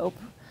JCOPE.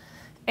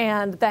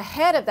 And the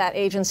head of that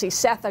agency,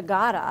 Seth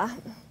Agata,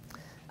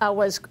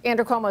 was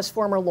Andrew Cuomo's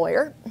former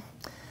lawyer.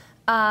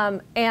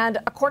 And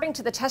according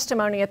to the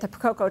testimony at the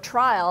Prococo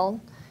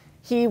trial,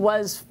 he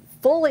was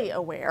fully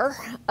aware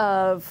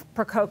of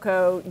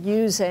Prococo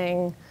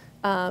using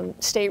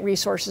state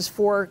resources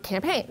for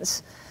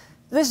campaigns.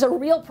 This is a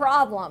real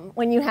problem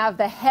when you have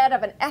the head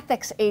of an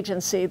ethics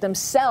agency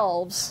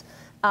themselves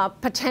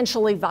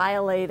potentially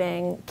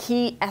violating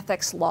key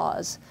ethics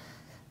laws.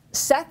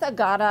 Seth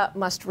Agata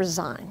must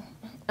resign.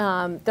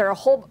 There are a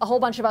whole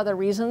bunch of other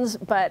reasons,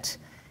 but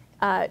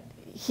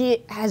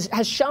he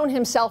has shown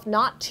himself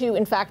not to,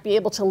 in fact, be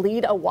able to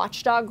lead a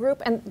watchdog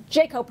group. And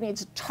JCOPE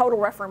needs total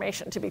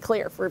reformation, to be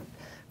clear. For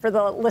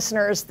the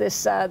listeners,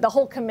 the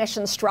whole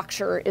commission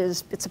structure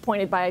it's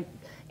appointed by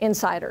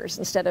insiders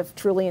instead of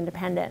truly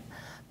independent.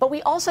 But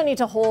we also need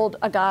to hold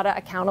Agata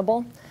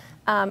accountable.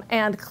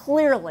 And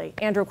clearly,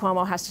 Andrew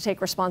Cuomo has to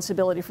take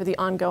responsibility for the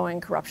ongoing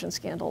corruption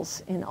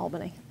scandals in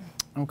Albany.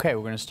 Okay,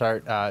 we're going to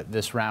start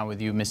this round with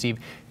you, Ms. Eve.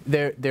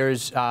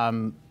 There's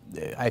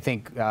I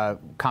think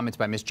comments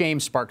by Ms.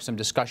 James sparked some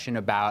discussion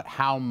about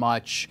how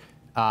much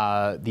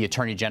the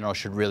Attorney General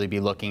should really be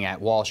looking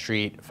at Wall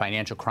Street,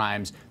 financial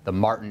crimes. The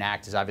Martin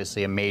Act is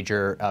obviously a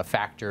major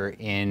factor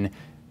in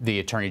the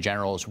Attorney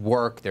General's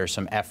work. There's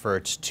some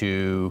efforts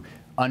to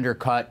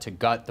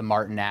gut the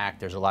Martin Act.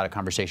 There's a lot of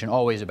conversation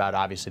always about,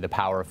 obviously, the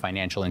power of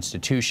financial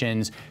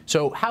institutions.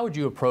 So how would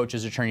you approach,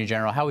 as Attorney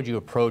General, how would you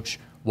approach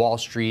Wall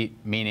Street,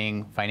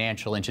 meaning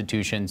financial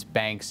institutions,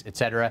 banks, et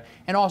cetera?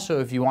 And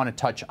also, if you want to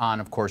touch on,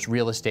 of course,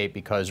 real estate,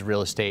 because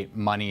real estate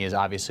money is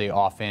obviously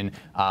often,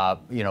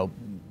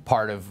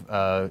 part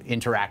of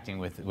interacting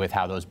with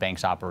how those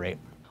banks operate.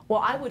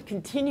 Well, I would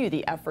continue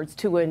the efforts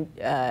to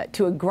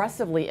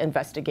aggressively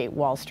investigate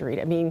Wall Street.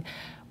 I mean,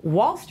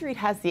 Wall Street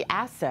has the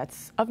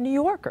assets of New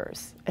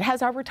Yorkers. It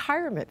has our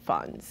retirement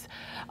funds,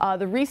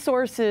 the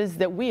resources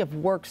that we have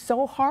worked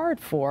so hard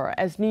for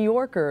as New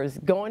Yorkers,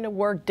 going to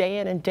work day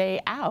in and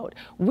day out.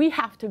 We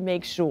have to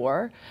make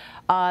sure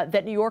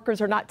that New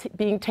Yorkers are not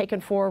being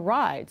taken for a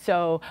ride.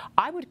 So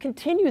I would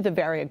continue the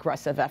very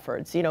aggressive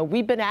efforts. You know,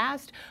 we've been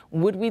asked,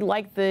 would we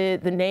like the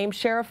name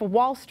Sheriff of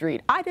Wall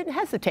Street? I didn't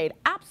hesitate.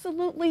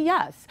 Absolutely,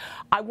 yes.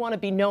 I want to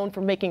be known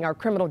for making our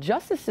criminal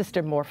justice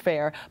system more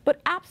fair,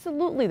 but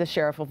absolutely the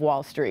Sheriff of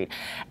Wall Street.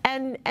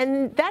 And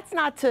that's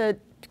not to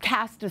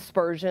cast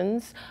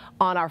aspersions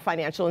on our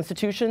financial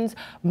institutions.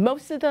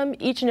 Most of them,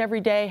 each and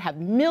every day, have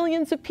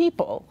millions of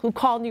people who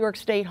call New York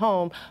State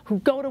home, who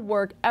go to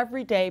work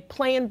every day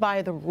playing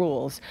by the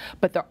rules.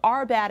 But there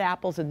are bad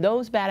apples, and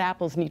those bad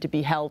apples need to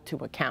be held to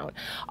account.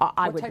 What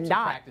types of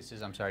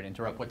practices, I'm sorry to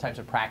interrupt, what types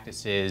of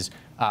practices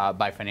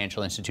by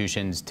financial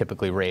institutions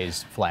typically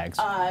raise flags?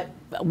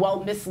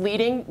 Well,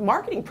 misleading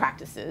marketing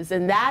practices,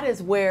 and that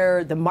is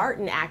where the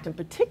Martin Act in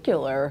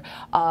particular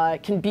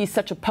can be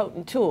such a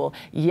potent tool.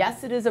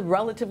 Yes, it is is a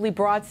relatively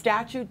broad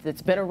statute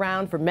that's been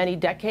around for many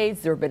decades.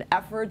 There have been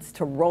efforts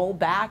to roll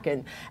back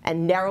and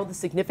narrow the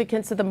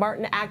significance of the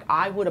Martin Act.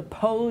 I would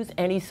oppose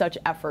any such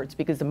efforts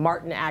because the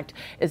Martin Act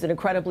is an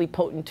incredibly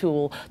potent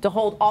tool to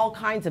hold all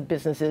kinds of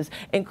businesses,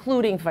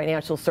 including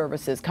financial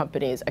services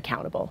companies,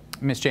 accountable.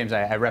 Ms. James,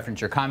 I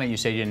referenced your comment. You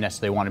said you didn't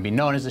necessarily want to be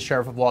known as the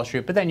Sheriff of Wall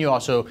Street, but then you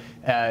also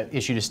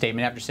issued a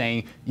statement after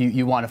saying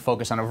you want to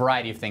focus on a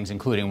variety of things,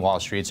 including Wall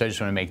Street. So I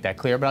just want to make that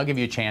clear, but I'll give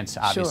you a chance,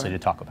 obviously, to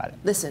talk about it.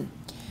 Listen,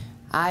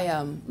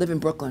 I live in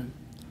Brooklyn.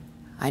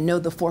 I know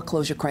the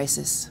foreclosure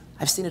crisis.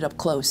 I've seen it up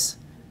close.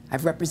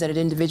 I've represented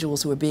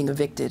individuals who are being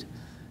evicted.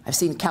 I've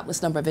seen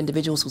countless number of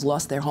individuals who've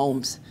lost their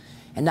homes.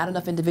 And not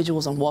enough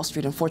individuals on Wall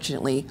Street,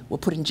 unfortunately, were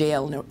put in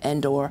jail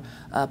and or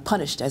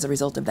punished as a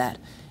result of that.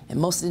 And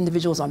most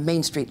individuals on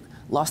Main Street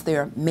lost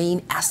their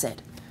main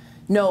asset.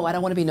 No, I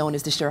don't want to be known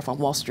as the sheriff on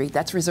Wall Street.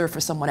 That's reserved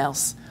for someone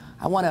else.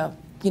 I want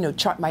to,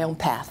 chart my own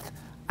path.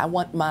 I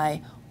want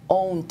my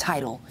own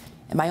title.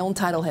 And my own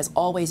title has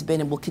always been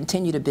and will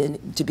continue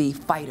to be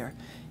fighter.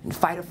 And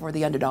fighter for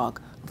the underdog.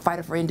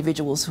 Fighter for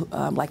individuals who,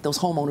 like those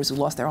homeowners who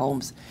lost their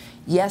homes.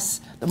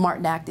 Yes, the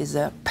Martin Act is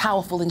a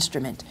powerful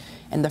instrument.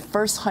 And the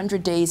first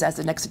 100 days as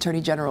the next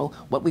Attorney General,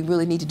 what we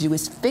really need to do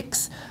is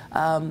fix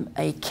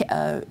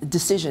a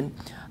decision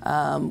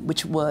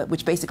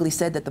which basically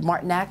said that the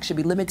Martin Act should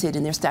be limited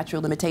in their statute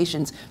of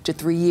limitations to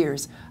 3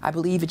 years. I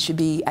believe it should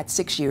be at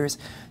 6 years,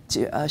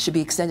 should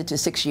be extended to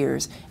 6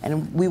 years.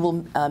 And we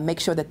will make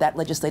sure that that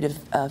legislative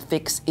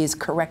fix is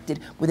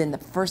corrected within the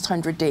first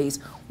 100 days.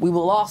 We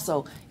will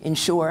also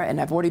ensure, and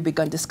I've already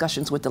begun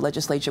discussions with the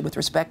legislature with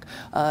respect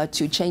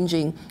to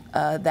changing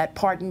that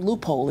pardon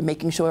loophole and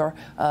making sure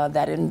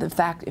that in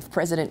fact, if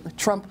President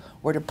Trump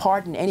were to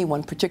pardon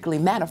anyone,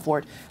 particularly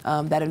Manafort,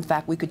 that in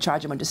fact we could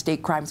charge him under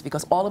state crimes,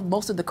 because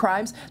most of the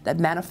crimes that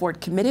Manafort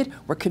committed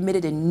were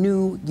committed in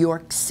New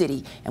York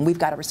City. And we've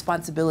got a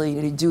responsibility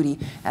and a duty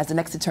as the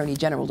next Attorney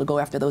General to go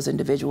after those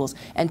individuals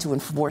and to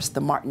enforce the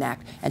Martin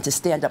Act and to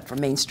stand up for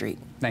Main Street.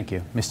 Thank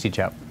you. Ms.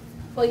 Teachout.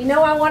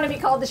 Well, I want to be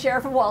called the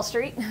Sheriff of Wall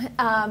Street,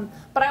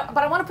 but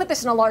I want to put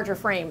this in a larger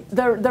frame.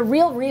 The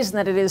real reason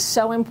that it is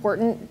so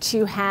important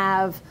to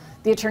have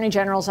the Attorney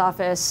General's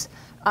office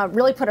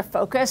really put a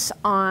focus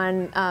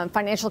on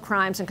financial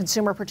crimes and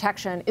consumer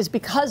protection is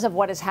because of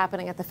what is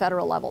happening at the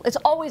federal level. It's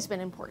always been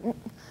important,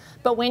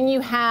 but when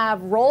you have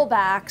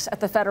rollbacks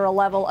at the federal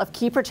level of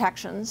key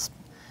protections,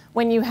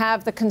 when you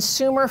have the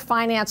Consumer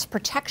Finance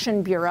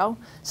Protection Bureau,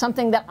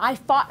 something that I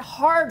fought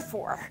hard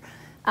for,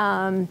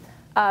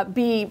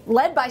 be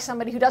led by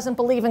somebody who doesn't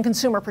believe in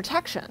consumer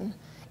protection,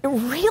 it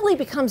really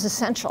becomes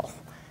essential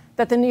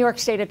that the New York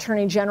State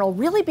Attorney General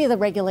really be the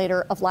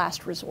regulator of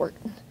last resort.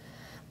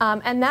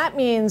 And that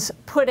means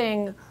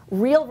putting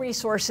real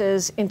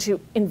resources into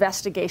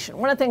investigation.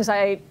 One of the things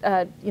I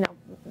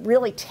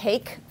really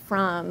take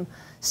from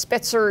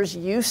Spitzer's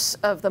use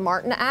of the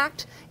Martin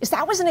Act is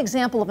that was an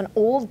example of an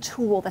old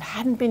tool that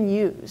hadn't been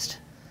used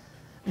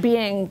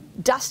being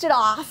dusted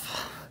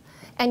off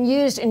and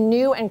used in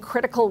new and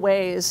critical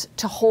ways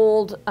to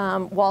hold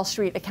Wall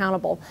Street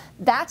accountable.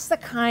 That's the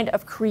kind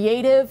of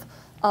creative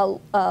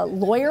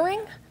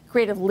lawyering,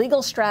 creative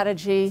legal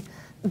strategy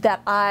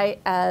that I,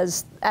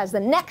 as the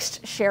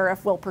next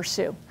sheriff, will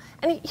pursue.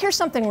 And here's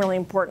something really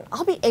important.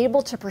 I'll be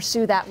able to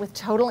pursue that with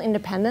total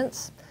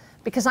independence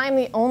because I'm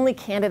the only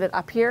candidate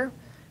up here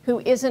who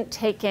isn't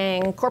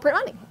taking corporate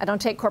money. I don't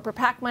take corporate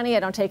PAC money. I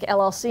don't take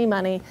LLC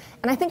money.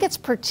 And I think it's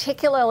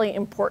particularly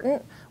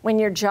important when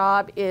your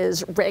job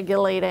is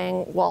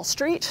regulating Wall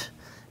Street,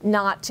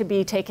 not to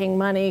be taking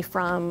money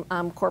from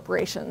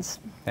corporations.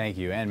 Thank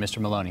you. And Mr.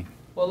 Maloney.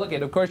 Well, look,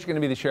 of course you're going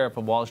to be the sheriff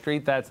of Wall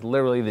Street. That's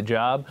literally the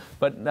job.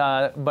 But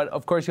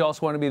of course you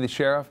also want to be the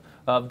sheriff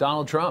of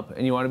Donald Trump,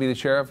 and you want to be the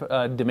sheriff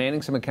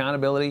demanding some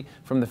accountability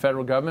from the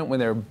federal government when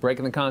they're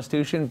breaking the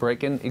Constitution,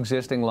 breaking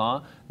existing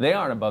law. They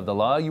aren't above the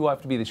law. You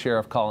have to be the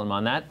sheriff calling them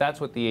on that.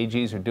 That's what the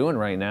AGs are doing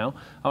right now.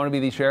 I want to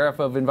be the sheriff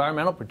of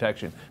environmental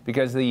protection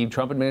because the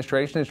Trump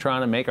administration is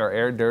trying to make our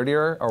air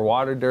dirtier, our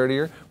water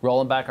dirtier,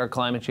 rolling back our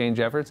climate change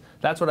efforts.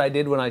 That's what I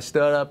did when I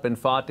stood up and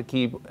fought to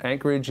keep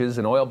anchorages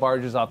and oil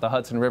barges off the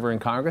Hudson River in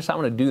Congress. I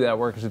want to do that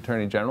work as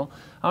Attorney General.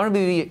 I want to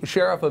be the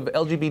sheriff of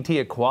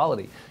LGBT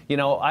equality.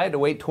 I had to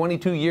wait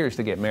 22 years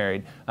to get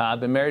married. I've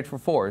been married for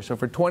 4. So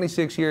for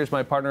 26 years,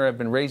 my partner and I have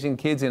been raising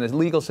kids in a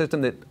legal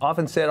system that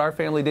often said our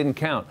family didn't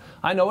count.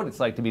 I know what it's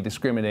like to be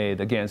discriminated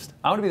against.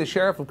 I want to be the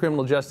sheriff of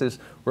criminal justice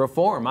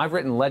reform. I've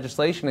written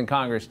legislation in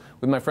Congress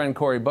with my friend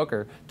Cory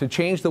Booker to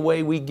change the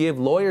way we give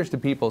lawyers to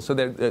people so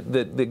that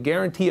the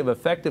guarantee of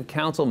effective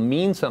counsel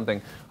means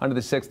something under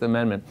the 6th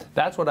Amendment.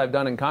 That's what I've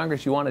done in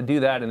Congress. You want to do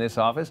that in this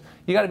office.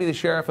 You got to be the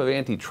sheriff of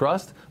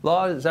antitrust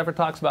law. Zephyr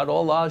talks about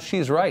all laws.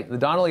 She's right. The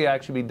Donnelly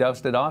Act should be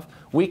dusted off.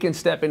 We can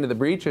step into the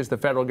breach as the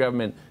federal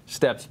government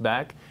steps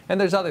back. And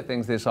there's other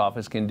things this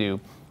office can do.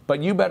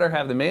 But you better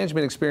have the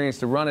management experience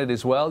to run it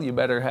as well. You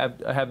better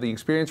have the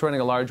experience running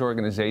a large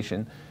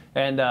organization.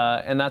 And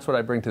that's what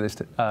I bring to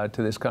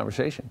this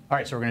conversation. All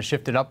right, so we're going to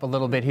shift it up a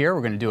little bit here.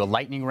 We're going to do a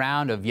lightning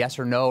round of yes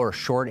or no or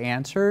short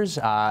answers,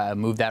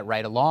 move that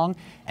right along,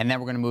 and then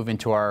we're going to move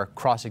into our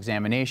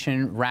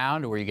cross-examination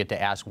round where you get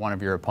to ask one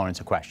of your opponents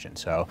a question.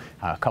 So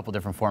a couple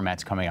different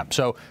formats coming up.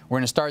 So we're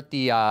going to start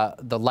the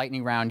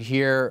lightning round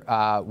here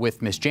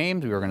with Ms.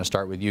 James. We're going to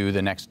start with you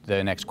the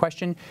next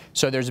question.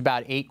 So there's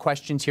about 8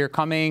 questions here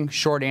coming.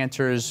 Short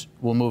answers,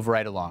 we'll move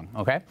right along,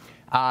 okay?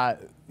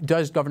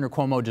 Does Governor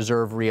Cuomo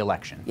deserve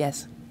re-election?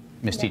 Yes.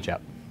 Ms.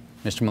 Teachout.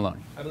 Mr.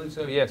 Maloney. I believe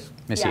so, yes.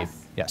 Ms. Eve.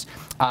 Yes.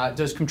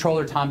 Does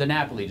Comptroller Tom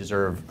DiNapoli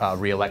deserve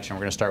re-election? We're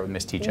going to start with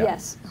Ms. Teachout.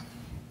 Yes.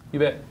 You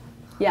bet.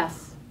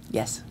 Yes.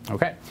 Yes.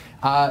 Okay.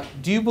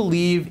 Do you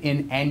believe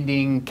in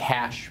ending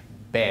cash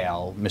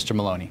bail, Mr.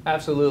 Maloney?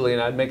 Absolutely,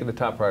 and I'd make it the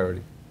top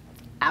priority.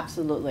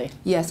 Absolutely.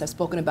 Yes, I've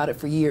spoken about it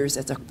for years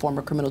as a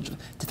former criminal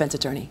defense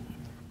attorney.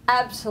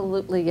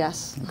 Absolutely,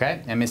 yes.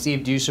 Okay. And Ms.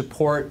 Eve, do you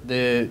support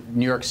the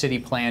New York City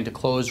plan to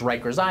close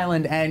Rikers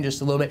Island? And just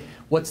a little bit,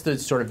 what's the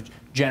sort of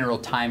general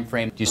time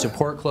frame? Do you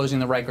support closing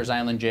the Rikers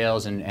Island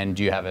jails, and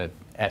do you have an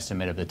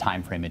estimate of the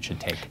time frame it should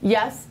take?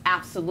 Yes,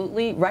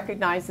 absolutely.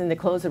 Recognizing the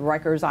close of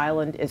Rikers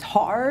Island is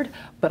hard,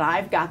 but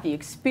I've got the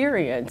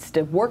experience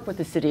to work with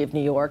the City of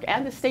New York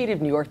and the State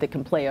of New York that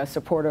can play a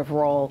supportive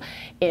role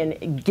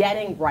in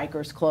getting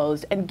Rikers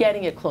closed and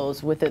getting it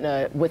closed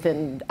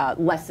within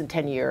less than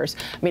 10 years.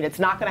 I mean, it's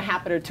not going to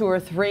happen in 2 or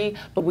 3,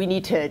 but we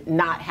need to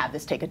not have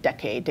this take a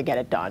decade to get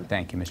it done.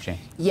 Thank you, Ms. James.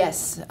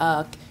 Yes.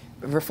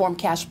 Reform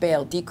cash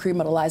bail,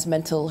 decriminalize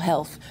mental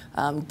health,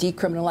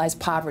 decriminalize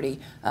poverty,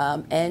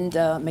 and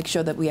make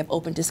sure that we have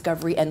open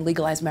discovery and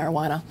legalize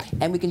marijuana.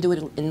 And we can do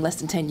it in less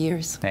than 10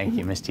 years. Thank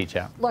you, Ms.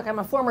 Teachout. Look, I'm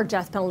a former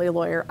death penalty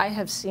lawyer. I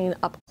have seen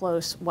up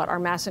close what our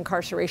mass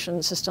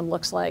incarceration system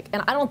looks like,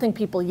 and I don't think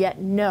people yet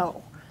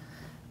know.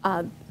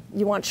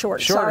 You want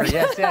short? Shorter, Sorry.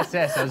 yes.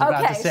 I was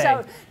about to say.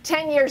 Okay, so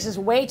 10 years is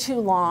way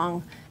too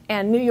long,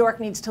 and New York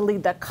needs to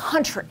lead the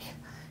country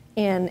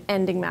in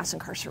ending mass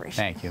incarceration.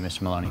 Thank you,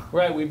 Mr. Maloney.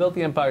 Right, we built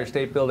the Empire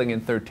State Building in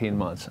 13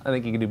 months. I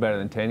think you can do better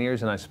than 10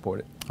 years, and I support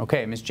it.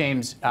 Okay, Ms.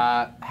 James,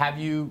 have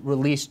you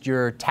released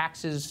your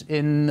taxes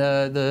in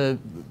the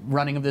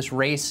running of this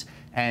race?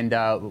 And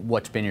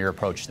what's been your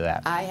approach to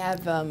that? I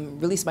have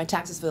released my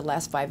taxes for the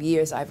last 5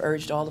 years. I've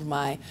urged all of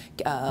my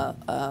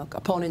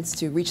opponents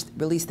to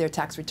release their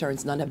tax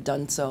returns. None have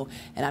done so.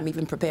 And I'm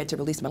even prepared to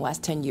release my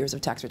last 10 years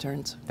of tax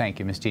returns. Thank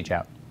you, Ms.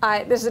 Teachout.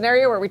 This is an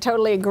area where we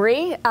totally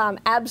agree.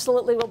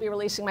 Absolutely will be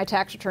releasing my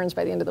tax returns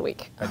by the end of the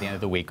week. By the end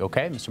of the week.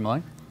 Okay, Mr.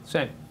 Maloney?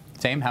 Same.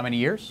 Same. How many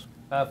years?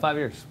 5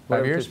 years.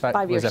 5 years?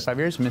 5 years. Was that 5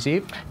 years? Ms.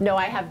 Eve? No,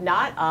 I have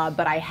not,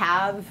 but I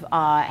have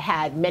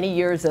had many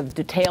years of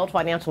detailed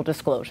financial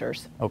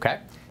disclosures. Okay.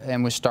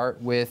 And we'll start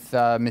with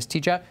Ms.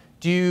 Teachout.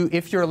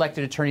 If you're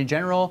elected Attorney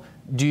General,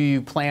 do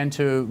you plan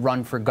to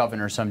run for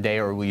governor someday,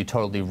 or will you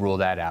totally rule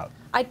that out?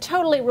 I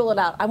totally rule it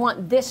out. I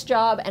want this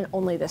job and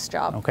only this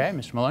job. Okay,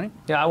 Mr. Maloney?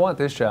 Yeah, I want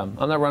this job.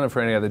 I'm not running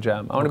for any other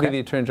job. I want to be the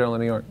Attorney General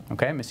of New York.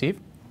 Okay, Ms. Eve?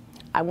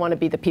 I want to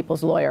be the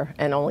people's lawyer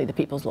and only the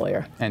people's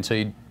lawyer. And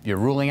so you're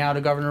ruling out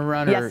a governor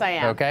run? Yes, I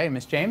am. Okay,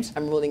 Ms. James?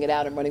 I'm ruling it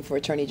out. I'm running for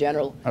Attorney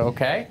General.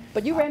 Okay.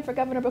 But you ran for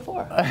governor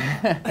before.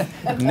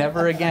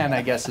 Never again,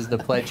 I guess, is the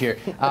pledge here.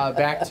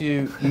 Back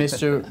to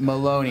Mr.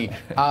 Maloney.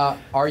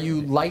 Are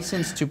you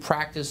licensed to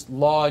practice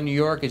law in New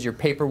York? Is your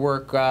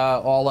paperwork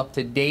all up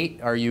to date?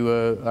 Are you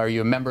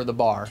a member of the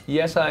bar?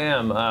 Yes, I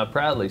am,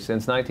 proudly,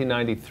 since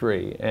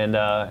 1993. And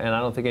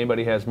I don't think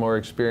anybody has more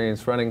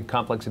experience running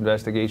complex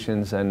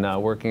investigations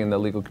and working in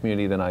the legal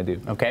community than I do.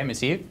 Okay,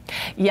 Ms. Eve?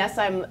 Yes,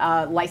 I'm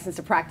licensed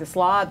to practice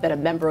law. I've been a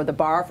member of the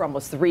bar for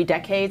almost 3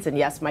 decades, and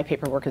yes, my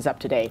paperwork is up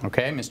to date.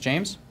 Okay, Ms.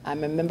 James?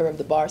 I'm a member of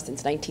the bar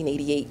since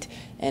 1988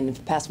 and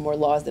have passed more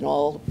laws than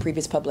all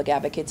previous public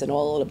advocates and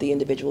all of the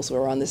individuals who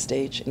are on this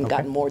stage and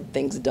gotten more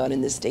things done in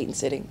this state and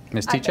sitting.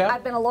 Ms. Teachout?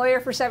 I've been a lawyer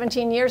for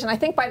 17 years, and I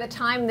think by the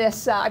time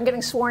this, I'm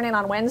getting sworn in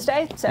on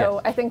Wednesday, so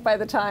yes. I think by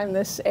the time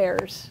this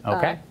airs.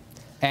 Okay.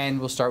 And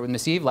we'll start with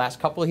Ms. Eve. Last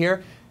couple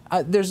here.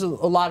 There's a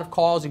lot of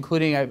calls,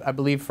 including, I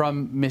believe,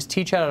 from Ms.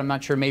 Teachout, I'm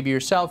not sure, maybe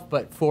yourself,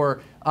 but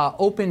for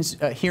open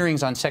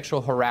hearings on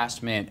sexual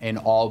harassment in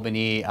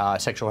Albany,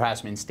 sexual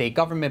harassment in state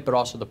government, but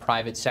also the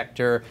private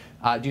sector.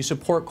 Do you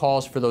support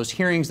calls for those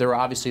hearings? There were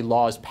obviously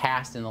laws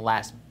passed in the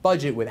last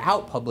budget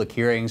without public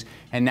hearings,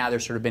 and now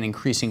there's sort of been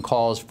increasing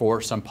calls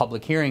for some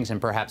public hearings and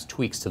perhaps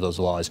tweaks to those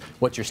laws.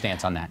 What's your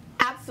stance on that?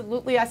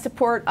 Absolutely, I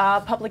support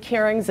public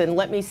hearings, and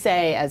let me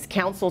say, as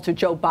counsel to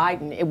Joe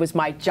Biden, it was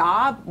my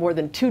job more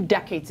than 2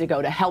 decades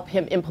ago to help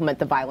him implement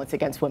the Violence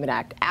Against Women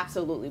Act.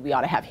 Absolutely, we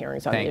ought to have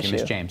hearings on the issue. Thank you,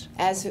 Ms. James.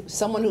 As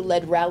someone who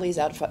led rallies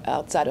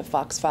outside of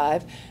Fox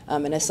 5,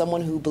 and as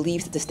someone who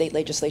believes that the state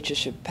legislature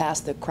should pass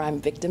the Crime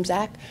Victims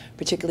Act,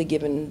 particularly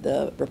given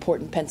the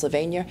report in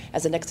Pennsylvania,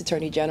 as the next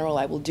Attorney General,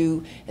 I will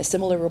do a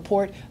similar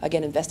report,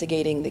 again,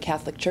 investigating the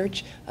Catholic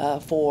Church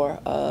for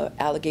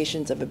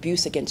allegations of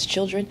abuse against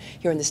children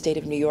here in the state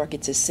of New York.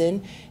 It's a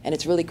sin, and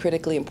it's really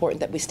critically important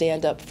that we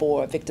stand up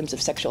for victims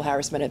of sexual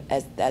harassment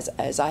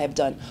as I have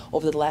done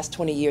over the last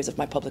 20 years of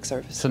my public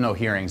service. So no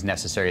hearings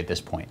necessary at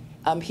this point?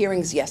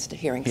 Hearings, yes to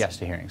hearings. Yes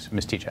to hearings.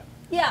 Ms. Teachout.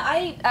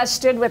 Yeah, I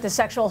stood with the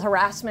sexual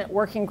harassment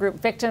working group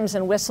victims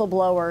and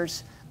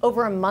whistleblowers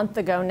over a month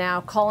ago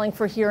now, calling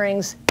for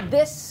hearings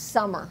this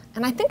summer.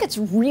 And I think it's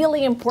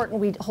really important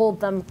we hold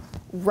them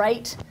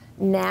right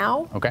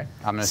now. Okay,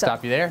 I'm going to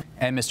stop you there.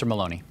 And Mr.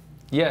 Maloney.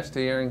 Yes to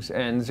hearings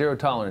and zero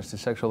tolerance to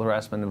sexual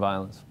harassment and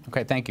violence.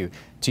 Okay, thank you.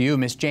 To you,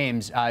 Ms.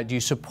 James, do you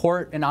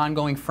support an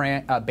ongoing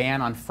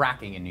ban on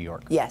fracking in New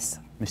York? Yes.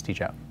 Ms.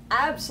 Teachout.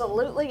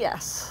 Absolutely,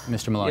 yes.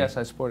 Mr. Maloney. Yes,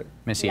 I support it.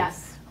 Ms. Eve.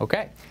 Yes.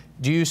 Okay.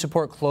 Do you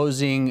support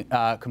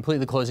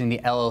completely closing the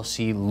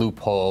LLC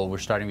loophole? We're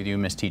starting with you,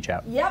 Ms.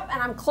 Teachout. Yep,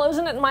 and I'm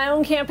closing it in my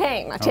own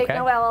campaign. I take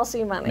no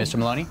LLC money. Mr.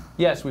 Maloney?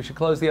 Yes, we should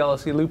close the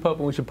LLC loophole,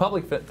 and we should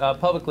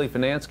publicly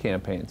finance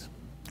campaigns.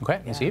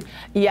 Okay, Ms. Eve?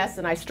 Yes,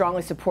 and I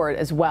strongly support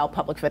as well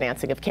public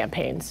financing of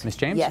campaigns. Ms.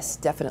 James? Yes,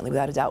 definitely,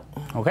 without a doubt.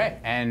 Okay,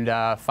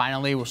 and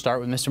finally, we'll start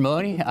with Mr.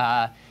 Maloney.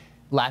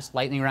 Last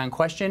lightning round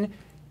question.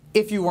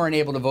 If you weren't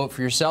able to vote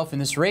for yourself in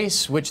this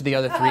race, which of the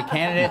other three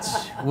candidates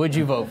would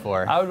you vote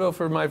for? I would vote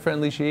for my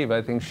friend Leecia Eve.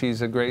 I think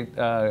she's a great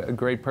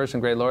person,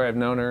 great lawyer. I've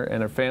known her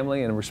and her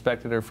family and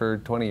respected her for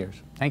 20 years.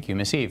 Thank you.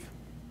 Ms. Eve?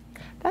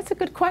 That's a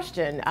good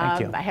question. Thank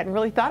you. I hadn't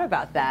really thought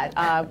about that.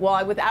 Well,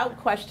 I without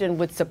question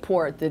would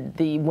support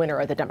the winner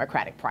of the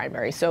Democratic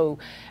primary. So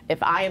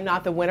if I am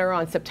not the winner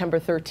on September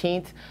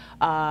 13th,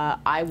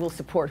 I will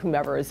support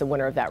whomever is the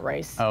winner of that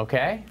race.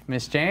 Okay.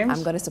 Ms. James?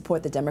 I'm going to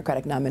support the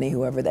Democratic nominee,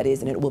 whoever that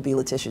is, and it will be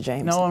Leecia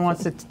James. No one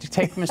wants to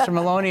take Mr.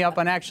 Maloney up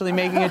on actually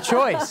making a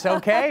choice.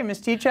 Okay. Ms.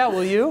 Teachout,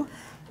 will you?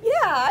 Yeah,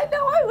 I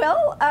know I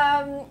will.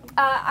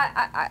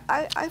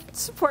 I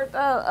support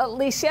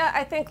Leecia.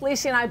 I think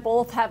Leecia and I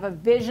both have a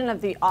vision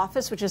of the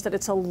office, which is that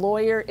it's a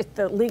lawyer.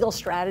 The legal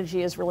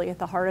strategy is really at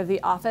the heart of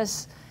the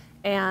office.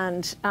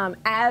 And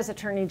as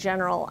Attorney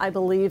General, I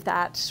believe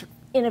that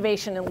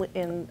innovation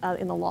in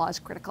the law is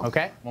critical.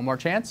 Okay, one more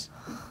chance?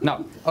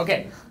 No.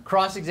 Okay,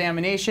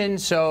 cross-examination.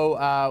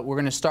 So we're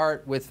going to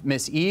start with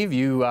Miss Eve.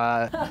 You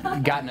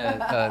gotten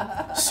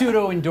a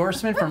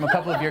pseudo-endorsement from a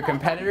couple of your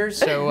competitors.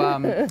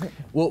 So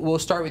we'll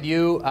start with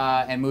you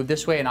and move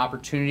this way, an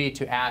opportunity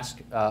to ask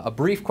a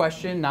brief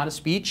question, not a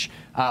speech,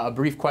 a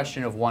brief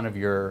question of one of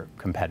your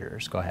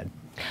competitors. Go ahead.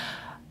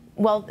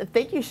 Well,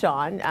 thank you,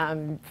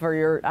 Sean, for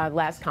your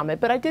last comment.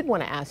 But I did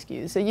want to ask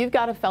you. So you've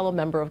got a fellow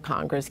member of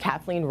Congress,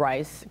 Kathleen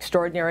Rice,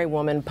 extraordinary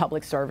woman,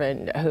 public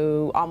servant,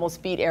 who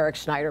almost beat Eric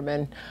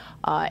Schneiderman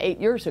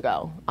 8 years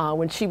ago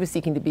when she was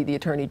seeking to be the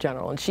Attorney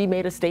General. And she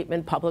made a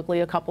statement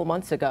publicly a couple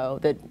months ago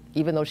that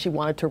even though she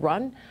wanted to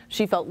run,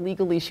 she felt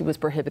legally she was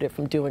prohibited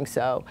from doing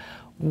so.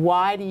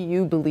 Why do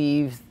you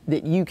believe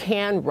that you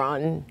can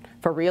run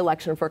for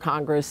re-election for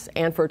Congress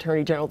and for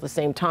Attorney General at the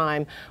same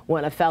time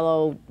when a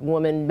fellow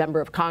woman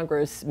member of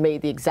Congress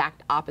made the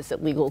exact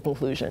opposite legal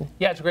conclusion?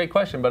 Yeah, it's a great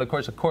question, but of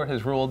course the court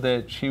has ruled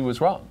that she was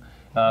wrong.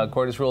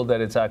 Court has ruled that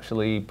it's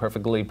actually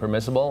perfectly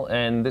permissible,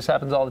 and this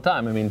happens all the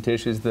time. I mean,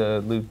 Tish is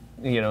the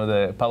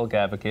public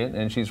advocate,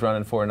 and she's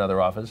running for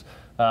another office.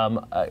 I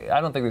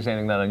don't think there's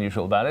anything that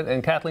unusual about it.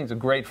 And Kathleen's a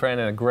great friend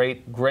and a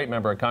great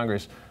member of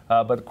Congress,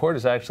 but the court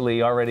has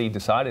actually already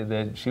decided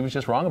that she was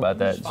just wrong about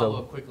that. Just follow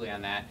up quickly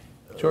on that.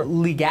 Sure.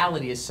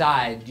 Legality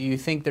aside, do you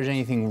think there's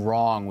anything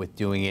wrong with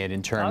doing it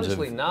in terms of...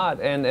 Honestly, not.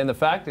 And the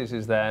fact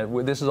is that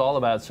this is all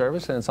about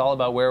service, and it's all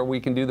about where we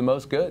can do the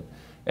most good.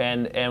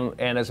 And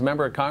as a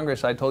member of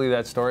Congress, I told you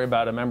that story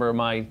about a member of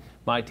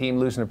my team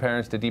losing their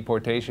parents to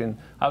deportation.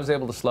 I was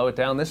able to slow it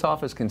down. This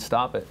office can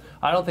stop it.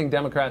 I don't think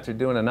Democrats are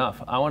doing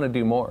enough. I want to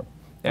do more.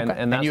 And, okay.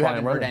 and that's you why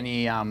haven't I'm heard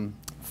running. any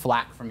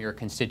flack from your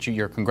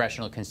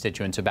congressional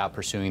constituents about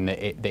pursuing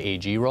the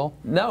AG role?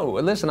 No.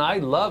 Listen, I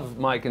love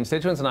my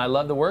constituents and I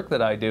love the work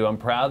that I do. I'm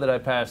proud that I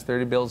passed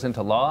 30 bills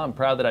into law. I'm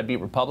proud that I beat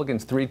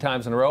Republicans 3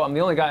 times in a row. I'm the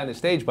only guy on the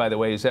stage, by the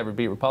way, who's ever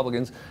beat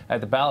Republicans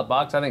at the ballot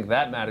box. I think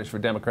that matters for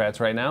Democrats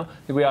right now.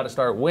 I think we ought to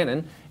start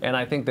winning. And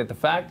I think that the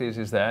fact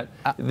is that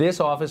this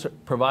office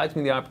provides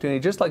me the opportunity,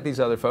 just like these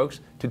other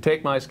folks, to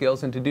take my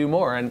skills and to do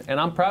more. And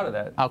I'm proud of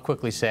that. I'll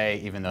quickly say,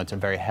 even though it's a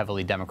very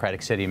heavily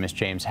Democratic city, Ms.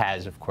 James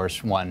has, of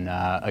course, won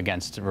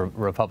against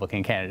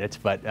Republican candidates,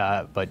 but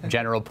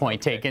general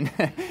point taken.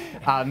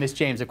 Ms.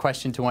 James, a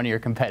question to one of your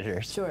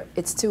competitors. Sure.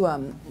 It's to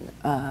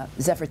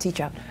Zephyr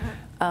Teachout.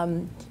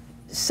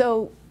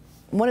 So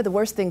one of the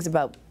worst things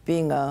about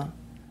being an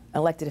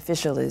elected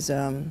official is,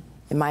 in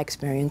my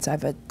experience,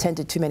 I've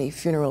attended too many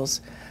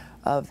funerals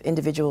of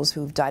individuals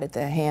who've died at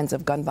the hands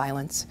of gun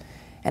violence.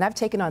 And I've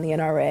taken on the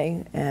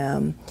NRA.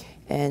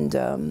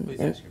 Please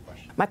ask your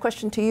question. My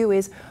question to you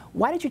is,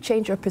 why did you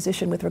change your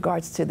position with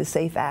regards to the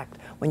SAFE Act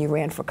when you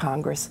ran for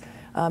Congress?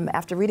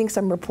 After reading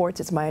some reports,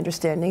 it's my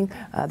understanding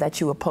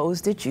that you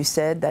opposed it. You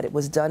said that it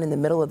was done in the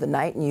middle of the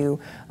night, and you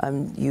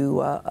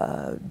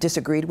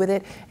disagreed with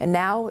it. And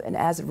now, and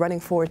as running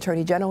for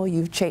Attorney General,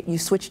 you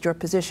switched your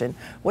position.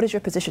 What is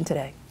your position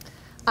today?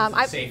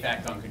 The SAFE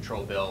Act Gun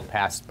Control bill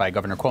passed by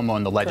Governor Cuomo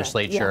in the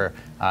legislature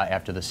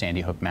after the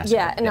Sandy Hook massacre.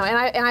 Yeah, no,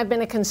 and I've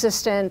been a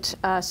consistent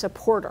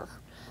supporter.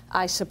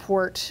 I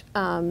support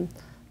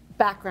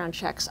background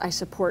checks. I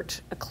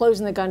support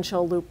closing the gun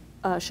show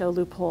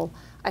loophole.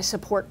 I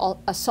support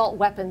assault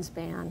weapons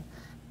ban.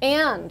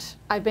 And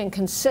I've been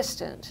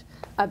consistent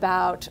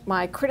about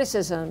my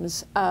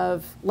criticisms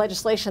of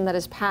legislation that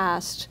is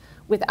passed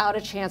without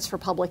a chance for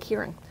public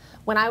hearing.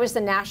 When I was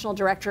the national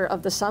director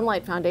of the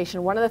Sunlight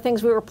Foundation, one of the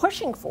things we were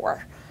pushing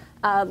for,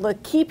 the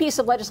key piece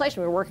of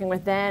legislation, we were working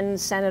with then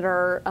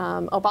Senator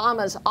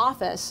Obama's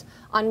office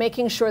on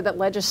making sure that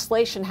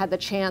legislation had the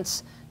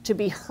chance to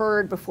be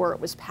heard before it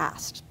was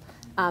passed.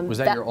 Was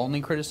that your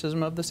only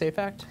criticism of the SAFE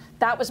Act?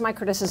 That was my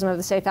criticism of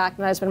the SAFE Act,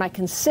 and that has been my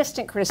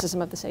consistent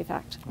criticism of the SAFE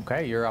Act.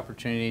 Okay, your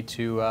opportunity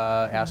to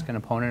ask an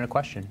opponent a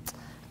question.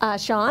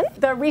 Sean,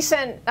 the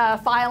recent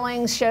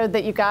filings showed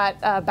that you got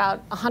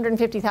about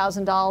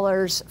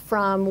 $150,000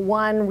 from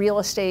one real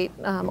estate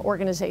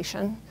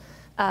organization,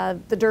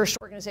 the Durst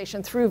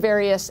organization, through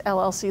various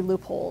LLC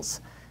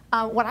loopholes.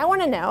 What I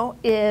want to know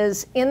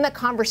is, in the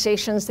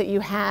conversations that you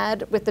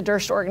had with the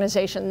Durst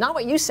organization, not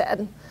what you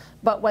said,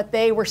 but what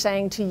they were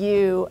saying to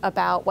you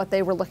about what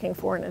they were looking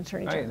for in an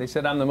attorney general. Right. They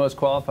said I'm the most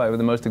qualified with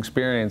the most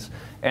experience,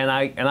 and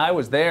I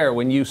was there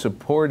when you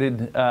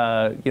supported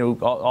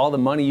all the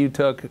money you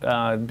took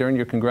during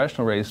your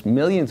congressional race.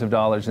 Millions of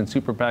dollars in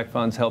super PAC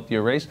funds helped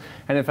your race,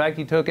 and in fact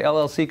you took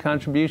LLC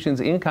contributions,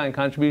 in-kind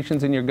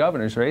contributions in your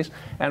governor's race.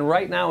 And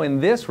right now in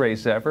this race,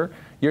 Zephyr,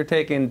 you're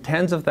taking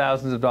tens of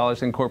thousands of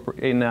dollars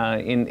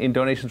in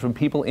donations from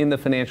people in the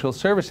financial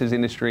services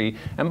industry.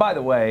 And by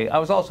the way, I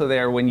was also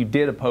there when you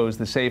did oppose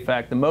the SAFE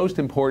Act, the most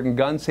important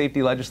gun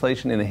safety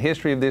legislation in the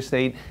history of this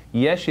state.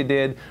 Yes, you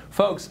did.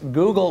 Folks,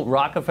 Google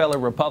Rockefeller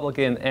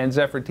Republican and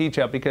Zephyr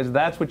Teachout, because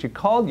that's what you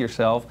called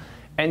yourself.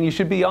 And you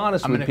should be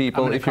honest with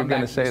people if you're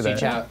going to say that.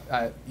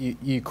 Teachout,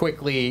 you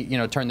quickly,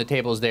 turn the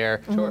tables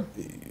there. Sure.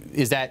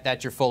 Is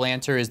that your full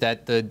answer? Is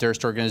that the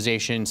Durst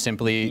organization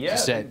simply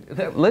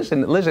said?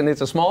 Listen,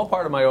 it's a small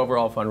part of my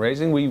overall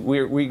fundraising.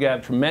 We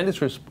got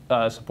tremendous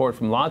support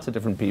from lots of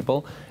different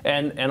people,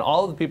 and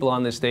all of the people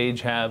on this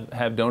stage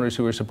have donors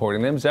who are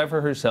supporting them.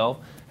 Zephyr herself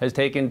has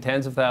taken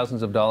tens of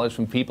thousands of dollars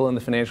from people in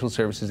the financial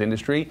services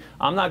industry.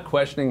 I'm not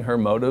questioning her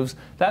motives.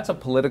 That's a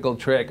political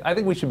trick. I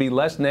think we should be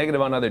less negative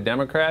on other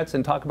Democrats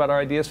and talk about our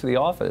ideas for the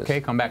office. Okay,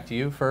 come back to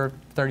you for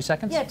 30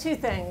 seconds. Yeah, two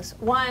things.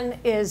 One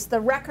is the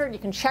record. You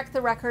can check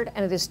the record,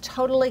 and it is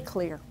totally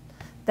clear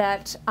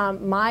that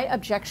my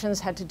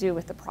objections had to do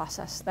with the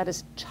process. That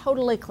is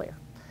totally clear.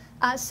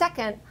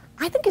 Second,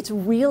 I think it's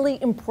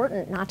really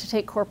important not to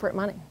take corporate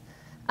money.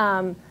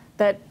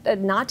 That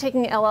not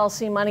taking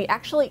LLC money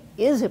actually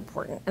is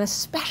important, and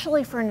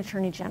especially for an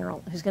attorney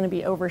general who's going to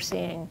be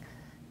overseeing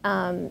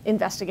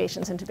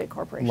investigations into big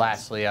corporations.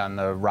 Lastly, on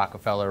the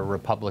Rockefeller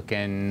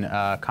Republican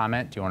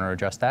comment, do you want to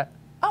address that?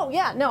 Oh,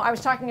 yeah. No, I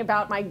was talking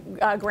about my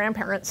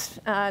grandparents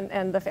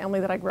and the family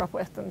that I grew up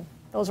with, and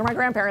those are my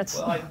grandparents.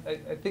 Well, I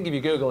think if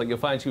you Google it, you'll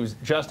find she was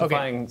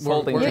justifying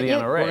folding to the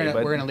NRA.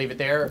 We're going to leave it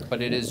there,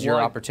 but it is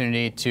your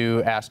opportunity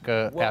to ask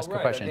a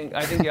question.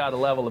 I think you're out of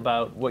level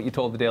about what you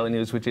told the Daily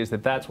News, which is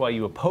that's why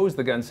you oppose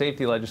the gun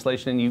safety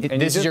legislation.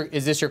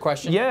 Is this your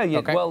question? Yeah.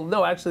 Okay. Well,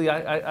 no, actually,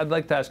 I'd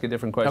like to ask a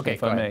different question,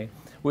 if I may.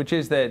 Which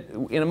is that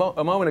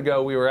a moment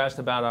ago we were asked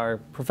about our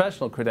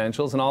professional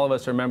credentials, and all of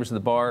us are members of the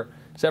bar.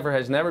 Zephyr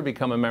has never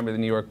become a member of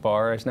the New York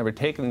bar, has never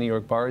taken the New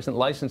York bar, isn't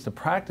licensed to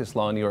practice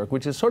law in New York,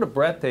 which is sort of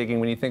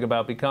breathtaking when you think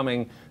about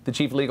becoming the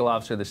chief legal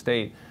officer of the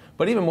state.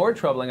 But even more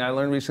troubling, I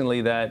learned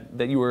recently that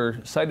you were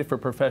cited for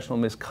professional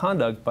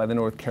misconduct by the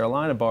North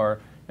Carolina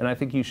bar, and I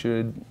think you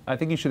should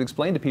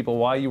explain to people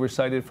why you were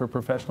cited for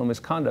professional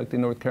misconduct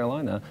in North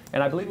Carolina.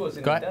 And I believe it was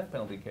in a death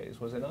penalty case,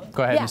 was it not?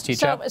 Go ahead, Ms.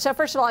 Teachout. So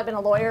first of all, I've been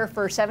a lawyer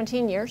for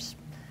 17 years.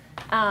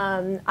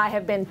 I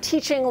have been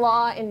teaching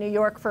law in New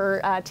York for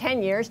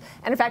 10 years.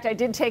 And in fact, I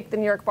did take the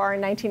New York bar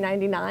in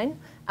 1999.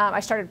 I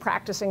started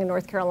practicing in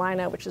North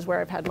Carolina, which is where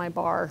I've had my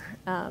bar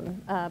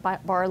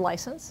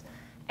license.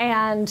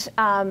 And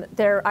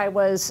there I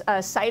was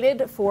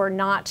cited for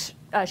not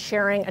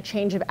sharing a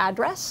change of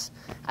address.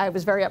 I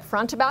was very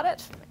upfront about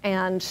it,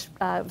 and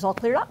it was all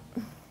cleared up.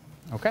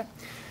 Okay.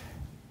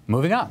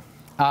 Moving on.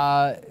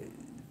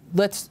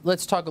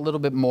 Let's talk a little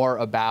bit more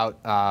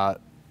about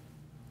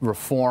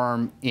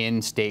reform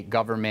in state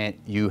government.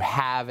 You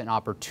have an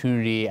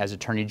opportunity as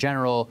Attorney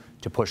General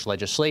to push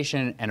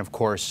legislation and, of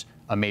course,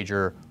 a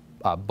major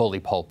bully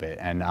pulpit.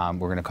 And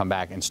we're going to come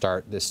back and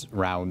start this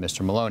round with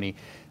Mr. Maloney.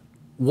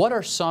 What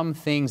are some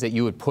things that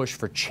you would push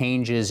for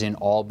changes in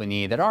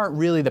Albany that aren't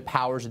really the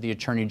powers of the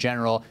Attorney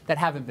General, that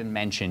haven't been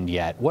mentioned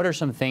yet? What are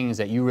some things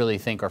that you really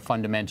think are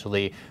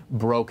fundamentally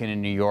broken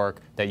in New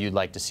York that you'd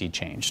like to see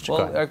changed?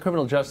 Well, our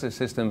criminal justice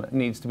system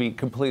needs to be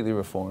completely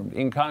reformed.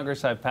 In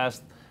Congress, I've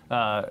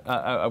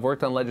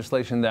worked on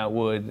legislation that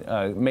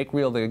would make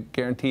real the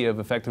guarantee of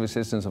effective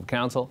assistance of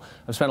counsel.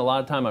 I've spent a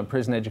lot of time on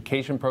prison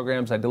education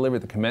programs. I delivered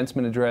the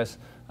commencement address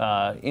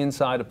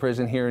inside a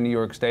prison here in New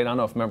York State. I don't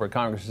know if a member of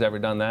Congress has ever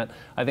done that.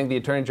 I think the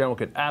Attorney General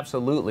could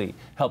absolutely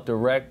help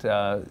direct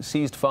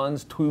seized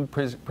funds to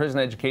prison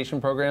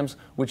education programs,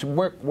 which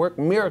work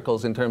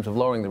miracles in terms of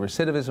lowering the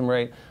recidivism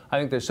rate. I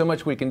think there's so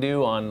much we can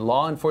do on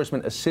law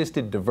enforcement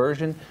assisted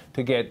diversion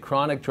to get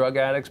chronic drug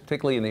addicts,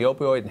 particularly in the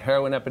opioid and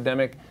heroin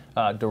epidemic,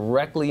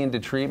 directly into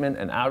treatment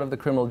and out of the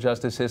criminal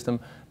justice system.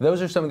 Those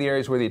are some of the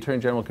areas where the Attorney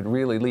General could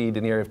really lead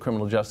in the area of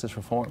criminal justice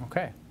reform.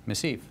 Okay.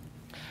 Ms. Eve.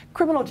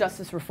 Criminal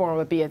justice reform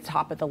would be at the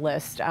top of the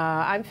list.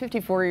 I'm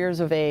 54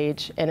 years of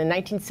age, and in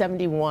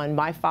 1971,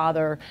 my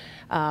father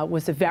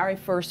was the very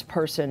first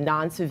person,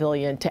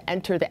 non-civilian, to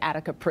enter the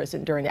Attica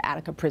prison during the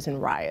Attica prison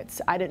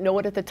riots. I didn't know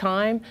it at the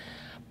time,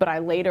 but I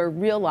later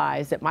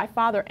realized that my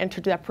father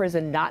entered that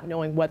prison not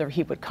knowing whether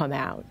he would come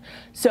out.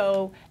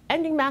 So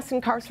ending mass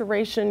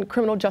incarceration,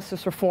 criminal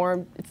justice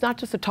reform, it's not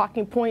just a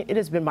talking point. It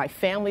has been my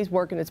family's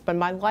work and it's been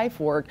my life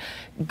work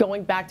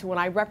going back to when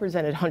I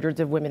represented hundreds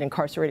of women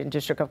incarcerated in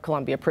District of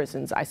Columbia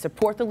prisons. I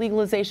support the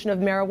legalization of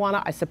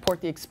marijuana. I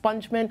support the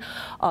expungement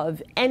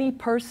of any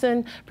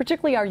person,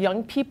 particularly our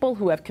young people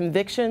who have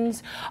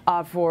convictions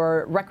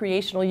for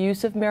recreational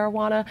use of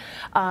marijuana.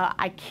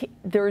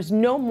 There is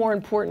no more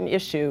important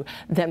issue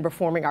than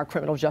reforming our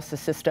criminal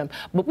justice system,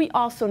 but we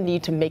also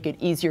need to make it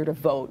easier to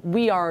vote.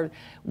 We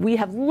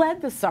have led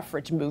the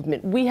suffrage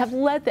movement. We have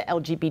led the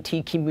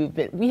LGBTQ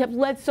movement. We have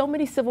led so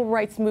many civil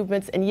rights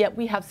movements, and yet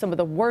we have some of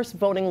the worst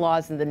voting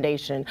laws in the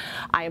nation.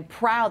 I am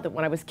proud that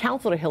when I was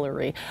counsel to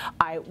Hillary,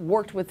 I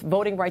worked with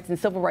voting rights and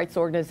civil rights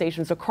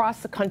organizations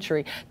across the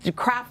country to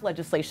craft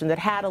legislation that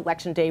had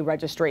election day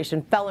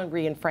registration, felon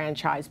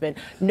re-enfranchisement,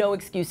 no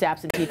excuse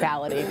absentee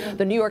balloting.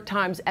 The New York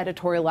Times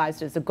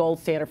editorialized it as a gold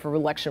standard for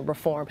election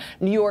reform.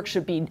 New York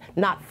should be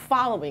not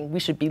following, we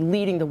should be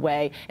leading the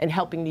way and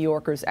helping New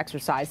Yorkers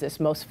exercise this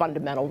most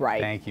fundamental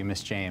right. Thank you,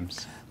 Ms.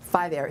 James.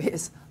 5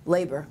 areas.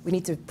 Labor. We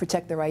need to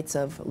protect the rights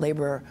of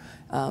labor,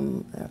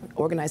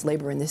 organized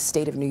labor in this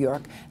state of New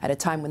York at a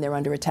time when they're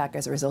under attack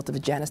as a result of a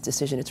Janus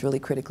decision. It's really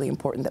critically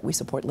important that we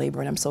support labor,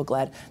 and I'm so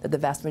glad that the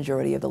vast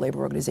majority of the labor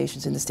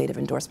organizations in the state have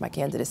endorsed my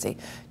candidacy.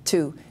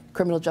 2,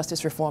 criminal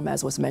justice reform,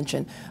 as was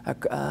mentioned.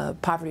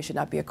 Poverty should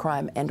not be a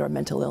crime and/or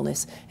mental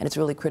illness, and it's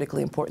really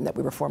critically important that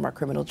we reform our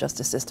criminal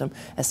justice system.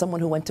 As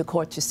someone who went to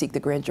court to seek the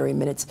grand jury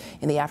minutes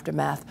in the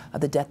aftermath of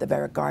the death of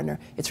Eric Garner,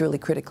 it's really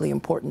critically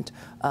important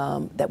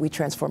that we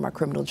transform our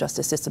criminal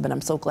justice system, and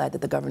I'm so glad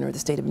that the governor of the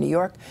state of New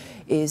York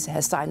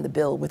has signed the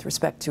bill with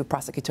respect to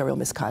prosecutorial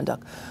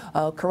misconduct.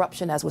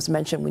 Corruption, as was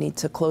mentioned, we need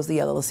to close the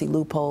LLC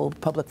loophole,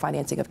 public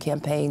financing of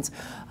campaigns.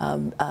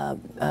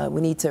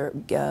 We need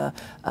to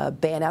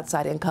ban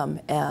outside income,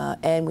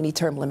 and we need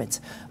term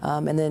limits.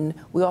 And then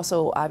we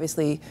also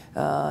obviously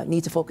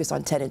need to focus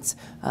on tenants.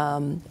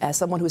 As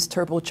someone who's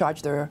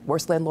turbocharged their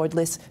worst landlord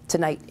list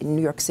tonight in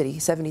New York City,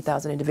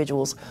 70,000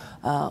 individuals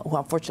who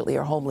unfortunately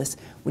are homeless,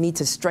 we need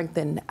to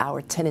strengthen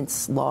our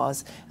tenants'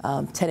 laws,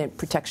 tenant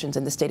protections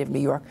in the state of New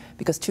York,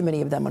 because too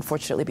many of them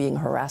unfortunately being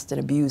harassed and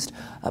abused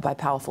by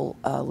powerful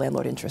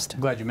landlord interest.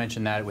 I'm glad you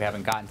mentioned that. We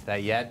haven't gotten to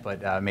that yet,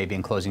 but maybe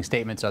in closing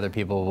statements other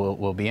people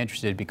will be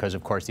interested, because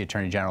of course the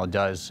Attorney General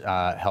does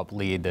help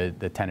lead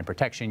the Tenant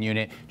Protection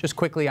Unit. Just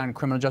quickly on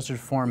criminal justice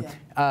reform,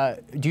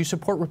 do you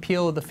support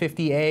repeal of the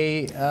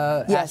 50A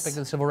aspect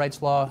of the civil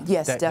rights law?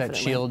 Yes, definitely. That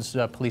shields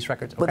police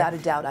records? Okay. Without a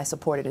doubt, I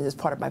support it. It is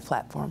part of my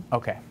platform.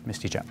 Okay. Ms.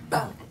 Teachout.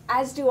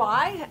 As do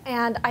I,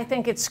 and I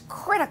think it's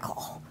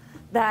critical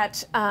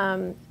that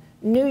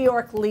New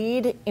York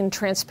lead in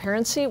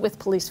transparency with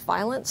police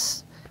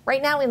violence.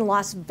 Right now in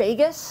Las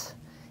Vegas,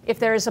 if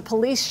there is a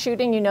police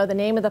shooting, you know the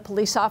name of the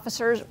police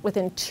officers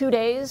within 2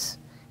 days,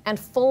 and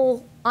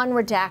full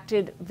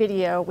unredacted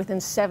video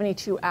within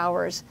 72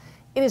 hours.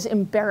 It is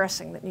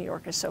embarrassing that New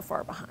York is so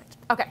far behind.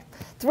 Okay,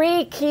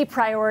 3 key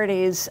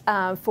priorities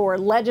for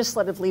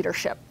legislative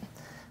leadership.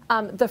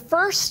 The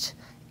first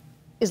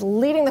is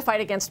leading the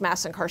fight against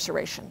mass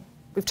incarceration.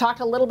 We've talked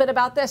a little bit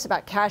about this,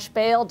 about cash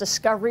bail,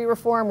 discovery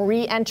reform,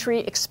 re-entry,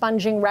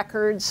 expunging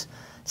records,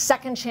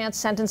 second chance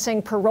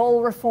sentencing,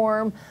 parole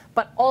reform,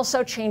 but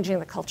also changing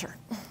the culture.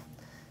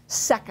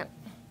 Second,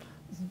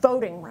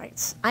 voting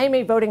rights. I am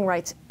a voting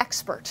rights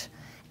expert,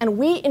 and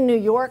we in New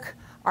York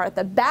are at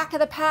the back of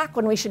the pack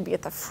when we should be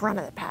at the front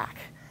of the pack,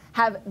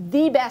 have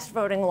the best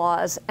voting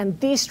laws and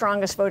the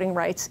strongest voting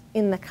rights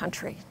in the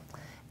country.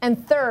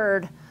 And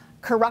third,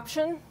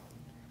 corruption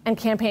and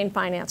campaign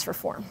finance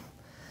reform.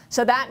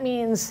 So that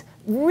means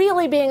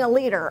really being a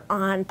leader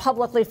on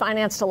publicly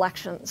financed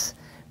elections,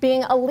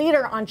 being a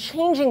leader on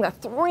changing the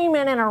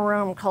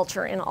 3-men-in-a-room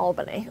culture in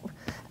Albany,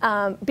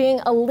 being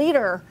a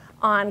leader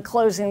on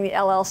closing the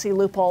LLC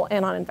loophole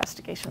and on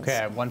investigations. Okay,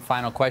 I have one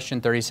final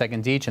question, 30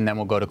 seconds each, and then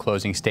we'll go to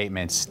closing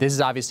statements. This is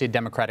obviously a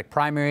Democratic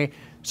primary.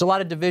 There's a lot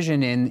of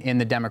division in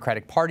the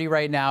Democratic Party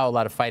right now, a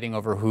lot of fighting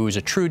over who's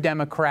a true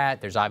Democrat.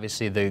 There's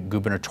obviously the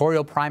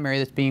gubernatorial primary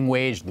that's being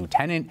waged,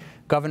 lieutenant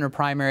governor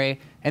primary,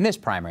 and this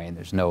primary. And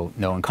there's no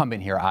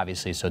incumbent here,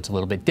 obviously, so it's a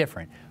little bit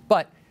different.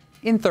 But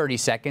in 30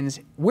 seconds,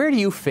 where do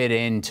you fit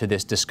into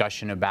this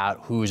discussion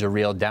about who's a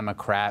real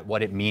Democrat,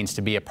 what it means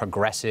to be a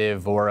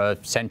progressive or a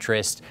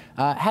centrist?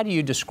 How do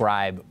you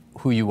describe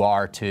who you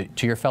are to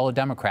your fellow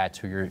Democrats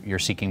who you're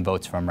seeking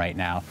votes from right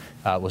now?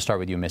 We'll start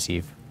with you, Ms.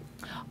 Eve.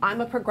 I'm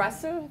a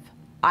progressive,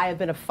 I have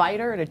been a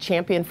fighter and a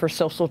champion for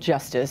social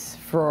justice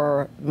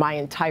for my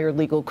entire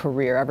legal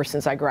career, ever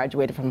since I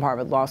graduated from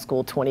Harvard Law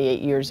School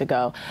 28 years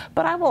ago.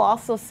 But I will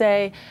also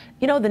say,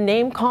 you know, the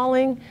name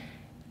calling,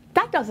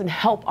 that doesn't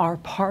help our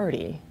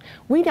party.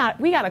 We got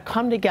to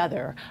come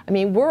together. I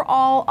mean, we're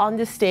all on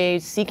this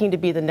stage seeking to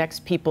be the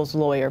next people's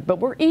lawyer, but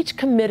we're each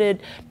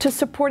committed to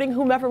supporting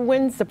whomever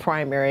wins the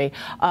primary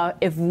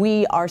if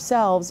we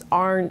ourselves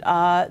aren't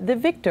the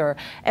victor.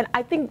 And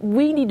I think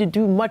we need to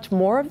do much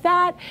more of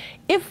that.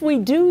 If we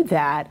do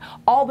that,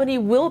 Albany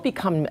will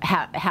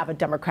have a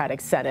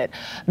Democratic Senate.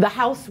 The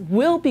House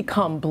will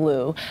become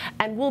blue,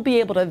 and we'll be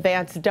able to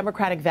advance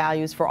democratic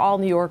values for all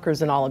New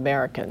Yorkers and all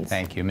Americans.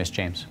 Thank you. Ms.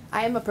 James.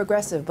 I am a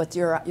progressive, but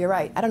you're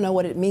right. I don't know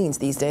what it means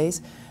these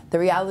days. The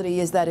reality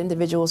is that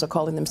individuals are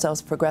calling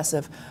themselves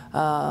progressive,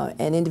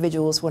 and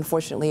individuals who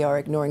unfortunately are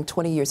ignoring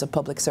 20 years of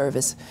public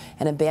service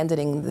and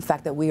abandoning the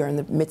fact that we are in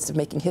the midst of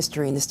making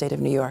history in the state of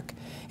New York.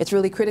 It's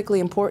really critically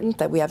important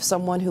that we have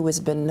someone who has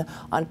been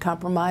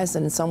uncompromised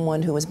and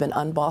someone who has been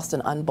unbossed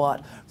and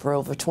unbought for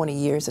over 20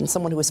 years, and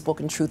someone who has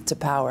spoken truth to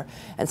power,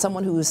 and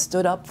someone who has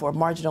stood up for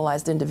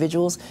marginalized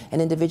individuals and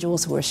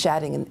individuals who are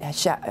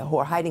who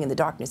are hiding in the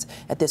darkness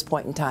at this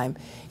point in time.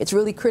 It's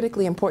really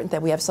critically important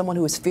that we have someone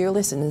who is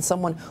fearless and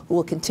someone who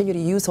will continue to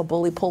use her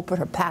bully pulpit,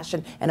 her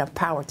passion, and her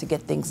power to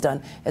get things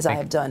done, as I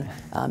have done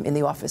in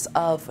the office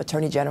of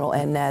Attorney General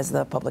and as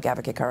the public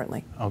advocate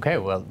currently. Okay,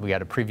 well, we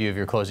got a preview of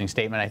your closing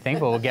statement, I think,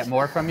 but we'll get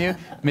more from you.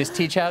 Ms.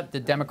 Teachout, the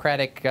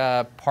Democratic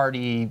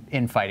Party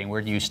infighting,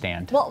 where do you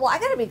stand? Well, I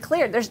got to be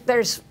clear.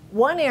 There's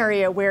one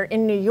area where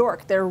in New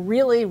York there are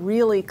really,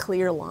 really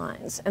clear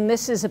lines, and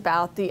this is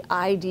about the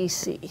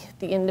IDC,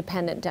 the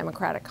Independent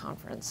Democratic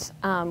Conference,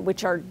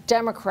 which are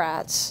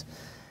Democrats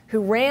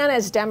who ran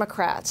as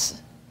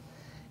Democrats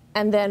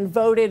and then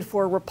voted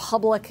for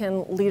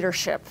Republican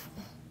leadership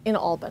in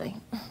Albany.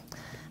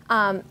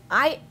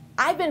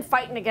 I've been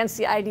fighting against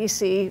the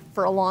IDC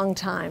for a long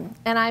time,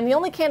 and I'm the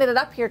only candidate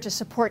up here to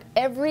support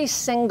every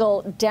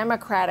single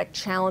Democratic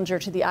challenger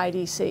to the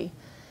IDC.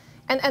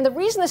 And the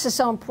reason this is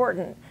so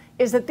important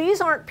is that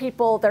these aren't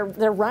people, they're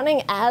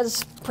running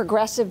as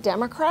progressive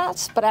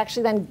Democrats, but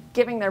actually then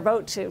giving their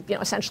vote to,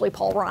 essentially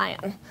Paul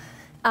Ryan.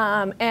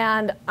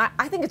 And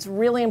I think it's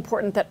really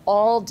important that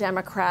all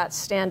Democrats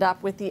stand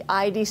up with the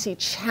IDC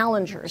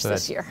challengers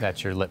this year.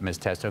 That's your litmus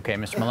test. Okay,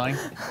 Mr. Maloney?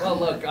 Well,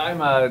 look,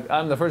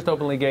 I'm the first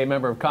openly gay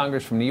member of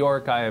Congress from New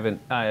York. I have an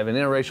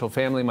interracial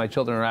family. My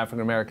children are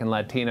African American,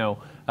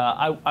 Latino.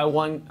 I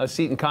won a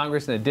seat in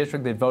Congress in a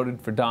district that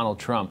voted for Donald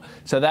Trump.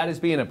 So that is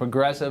being a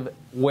progressive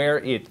where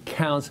it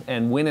counts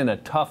and winning a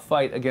tough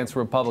fight against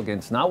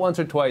Republicans, not once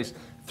or twice,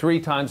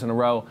 3 times in a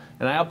row,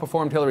 and I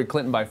outperformed Hillary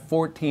Clinton by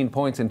 14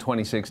 points in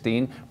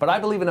 2016. But I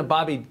believe in a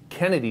Bobby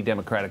Kennedy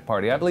Democratic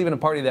Party. I believe in a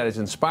party that is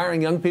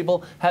inspiring young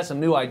people, has some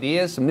new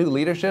ideas, some new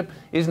leadership,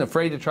 isn't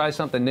afraid to try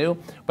something new.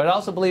 But I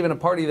also believe in a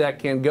party that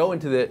can go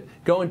into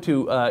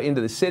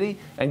the city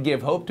and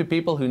give hope to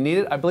people who need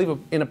it. I believe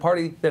in a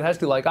party that has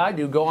to, like I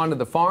do, go onto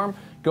the farm,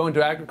 go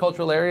into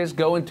agricultural areas,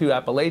 go into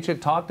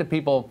Appalachia, talk to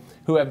people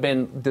who have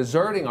been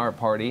deserting our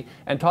party,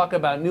 and talk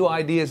about new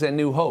ideas and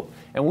new hope.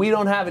 And we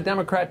don't have a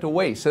Democrat to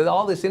waste. So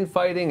all this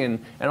infighting and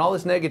all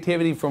this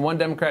negativity from one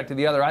Democrat to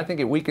the other, I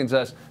think it weakens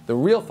us. The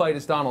real fight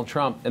is Donald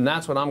Trump, and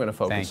that's what I'm going to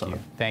focus on.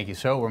 Thank you.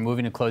 So we're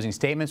moving to closing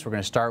statements. We're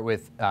going to start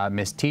with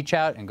Ms.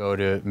 Teachout and go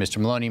to Mr.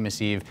 Maloney,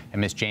 Ms. Eve, and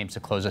Ms. James to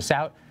close us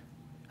out.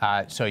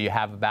 So you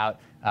have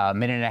about a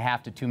minute and a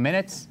half to 2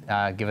 minutes.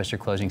 Give us your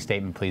closing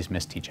statement, please,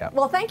 Ms. Teachout.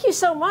 Well, thank you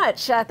so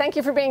much. Thank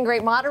you for being a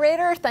great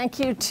moderator. Thank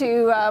you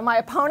to my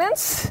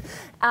opponents.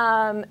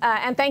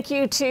 And thank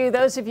you to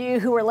those of you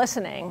who are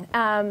listening.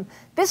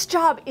 This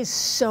job is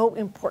so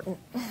important.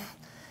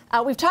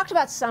 We've talked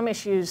about some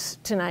issues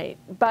tonight,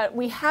 but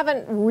we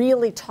haven't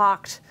really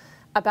talked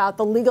about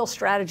the legal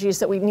strategies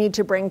that we need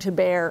to bring to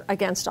bear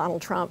against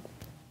Donald Trump.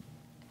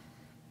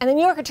 And the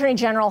New York Attorney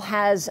General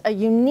has a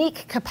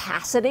unique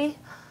capacity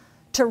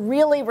to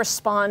really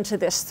respond to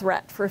this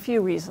threat for a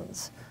few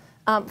reasons.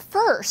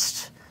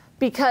 First,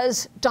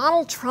 because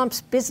Donald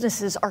Trump's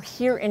businesses are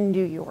here in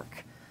New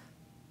York.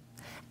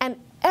 And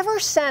ever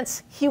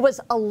since he was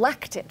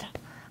elected,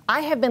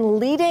 I have been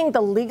leading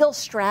the legal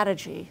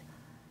strategy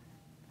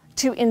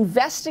to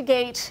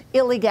investigate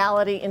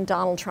illegality in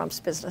Donald Trump's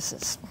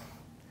businesses.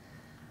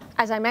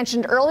 As I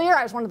mentioned earlier,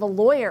 I was one of the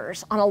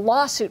lawyers on a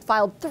lawsuit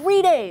filed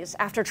 3 days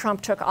after Trump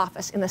took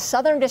office in the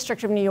Southern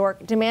District of New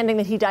York, demanding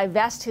that he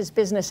divest his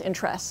business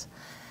interests.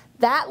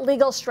 That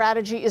legal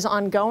strategy is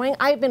ongoing.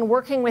 I have been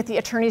working with the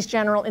attorneys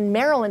general in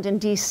Maryland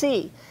and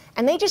D.C.,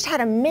 and they just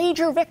had a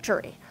major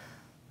victory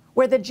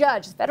where the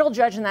judge, the federal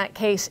judge in that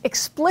case,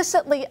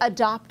 explicitly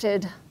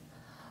adopted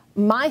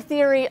my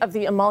theory of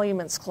the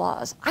emoluments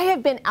clause. I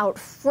have been out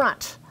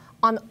front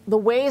on the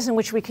ways in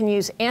which we can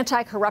use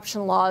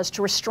anti-corruption laws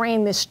to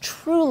restrain this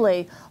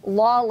truly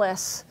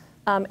lawless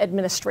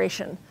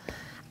administration.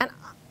 And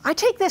I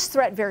take this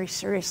threat very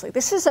seriously.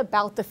 This is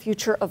about the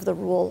future of the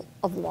rule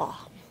of law.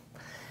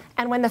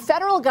 And when the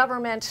federal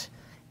government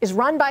is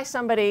run by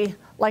somebody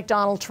like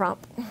Donald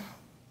Trump,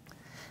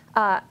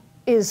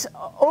 is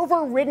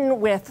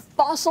overridden with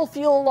fossil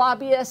fuel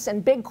lobbyists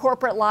and big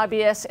corporate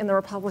lobbyists in the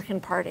Republican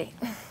Party.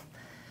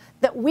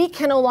 That we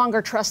can no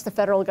longer trust the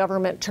federal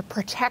government to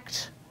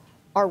protect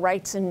our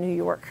rights in New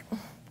York.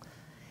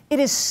 It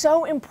is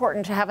so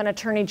important to have an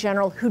attorney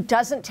general who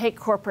doesn't take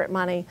corporate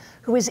money,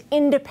 who is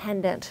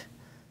independent,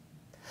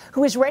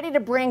 who is ready to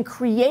bring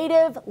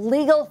creative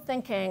legal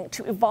thinking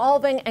to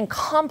evolving and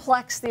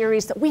complex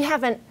theories that we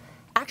haven't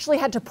actually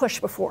had to push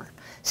before.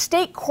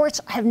 State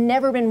courts have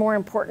never been more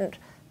important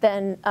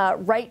than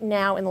right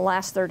now in the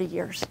last 30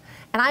 years.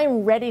 And I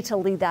am ready to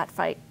lead that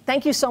fight.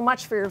 Thank you so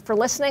much for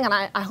listening, and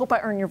I hope I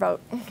earn your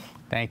vote.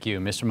 Thank you.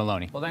 Mr.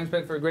 Maloney. Well, thanks,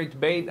 Ben, for a great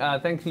debate.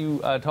 Thank you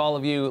to all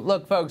of you.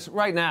 Look, folks,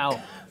 right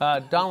now,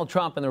 Donald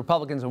Trump and the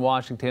Republicans in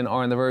Washington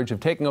are on the verge of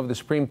taking over the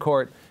Supreme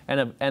Court,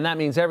 and that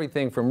means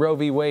everything from Roe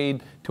v.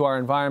 Wade to our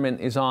environment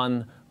is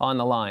on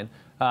the line.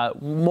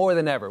 More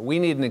than ever, we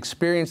need an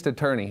experienced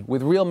attorney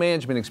with real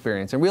management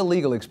experience and real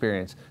legal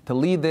experience to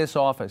lead this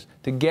office,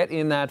 to get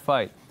in that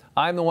fight.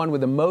 I'm the one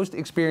with the most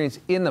experience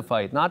in the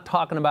fight, not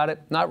talking about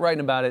it, not writing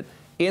about it,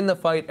 in the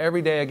fight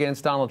every day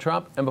against Donald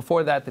Trump, and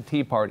before that, the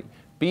Tea Party,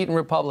 beating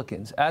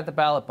Republicans at the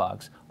ballot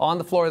box, on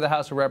the floor of the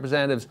House of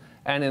Representatives,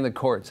 and in the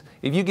courts.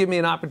 If you give me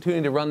an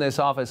opportunity to run this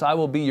office, I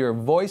will be your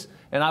voice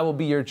and I will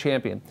be your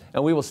champion.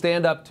 And we will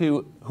stand up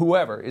to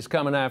whoever is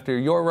coming after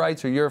your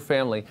rights or your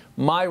family.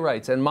 My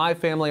rights and my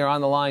family are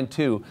on the line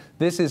too.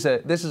 This is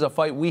a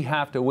fight we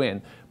have to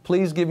win.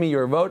 Please give me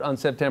your vote on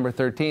September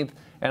 13th,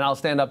 and I'll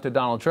stand up to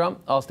Donald Trump,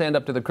 I'll stand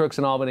up to the crooks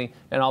in Albany,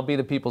 and I'll be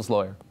the people's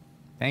lawyer.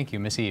 Thank you.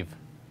 Ms. Eve.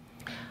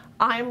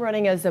 I'm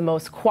running as the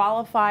most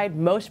qualified,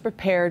 most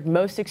prepared,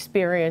 most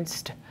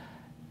experienced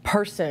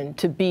person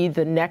to be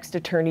the next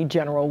Attorney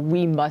General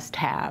we must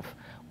have.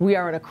 We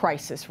are in a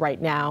crisis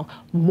right now.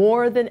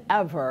 More than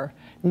ever,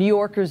 New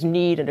Yorkers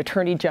need an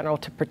Attorney General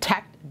to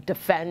protect,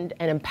 defend,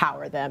 and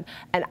empower them,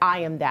 and I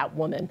am that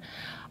woman.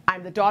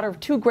 I'm the daughter of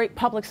two great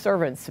public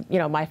servants. You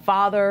know, my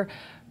father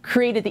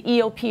created the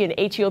EOP and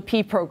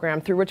HEOP program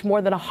through which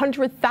more than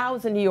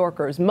 100,000 New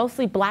Yorkers,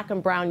 mostly black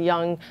and brown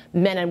young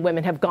men and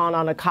women, have gone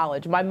on to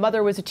college. My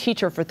mother was a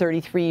teacher for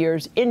 33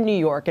 years in New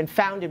York and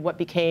founded what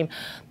became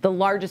the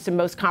largest and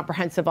most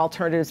comprehensive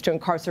alternatives to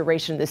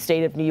incarceration in the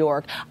state of New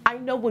York. I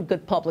know what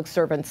good public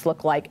servants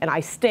look like, and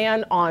I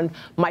stand on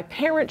my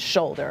parents'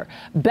 shoulder,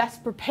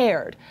 best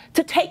prepared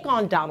to take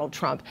on Donald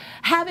Trump,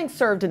 having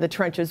served in the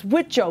trenches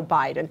with Joe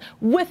Biden,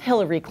 with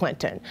Hillary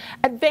Clinton,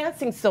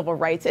 advancing civil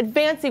rights,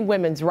 advancing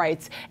women's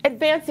rights,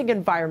 advancing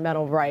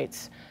environmental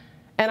rights.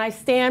 And I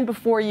stand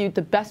before you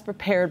the best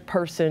prepared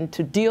person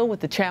to deal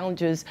with the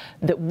challenges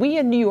that we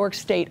in New York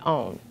State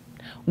own.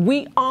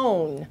 We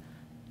own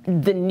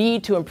the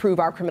need to improve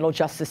our criminal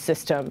justice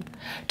system,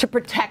 to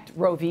protect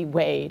Roe v.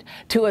 Wade,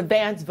 to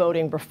advance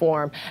voting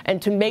reform,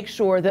 and to make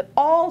sure that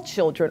all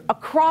children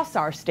across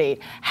our state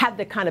have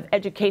the kind of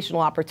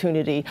educational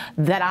opportunity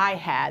that I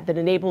had that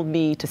enabled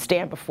me to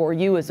stand before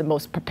you as the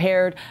most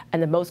prepared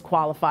and the most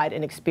qualified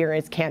and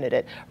experienced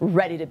candidate,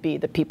 ready to be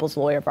the people's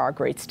lawyer of our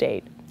great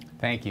state.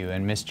 Thank you.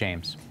 And Ms.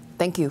 James.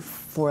 Thank you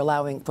for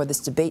this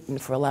debate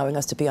and for allowing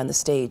us to be on the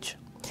stage.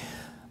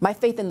 My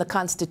faith in the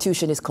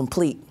Constitution is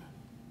complete.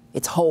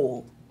 It's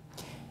whole.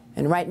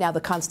 And right now, the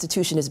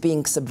Constitution is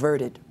being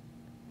subverted.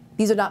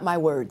 These are not my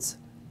words.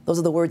 Those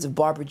are the words of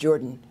Barbara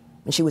Jordan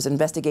when she was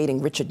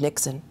investigating Richard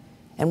Nixon.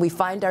 And we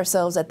find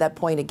ourselves at that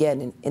point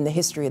again in the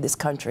history of this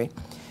country.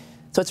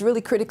 So it's really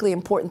critically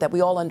important that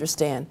we all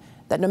understand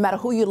that no matter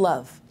who you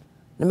love,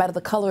 no matter the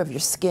color of your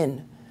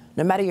skin,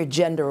 no matter your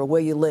gender or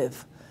where you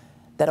live,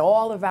 that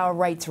all of our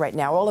rights right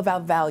now, all of our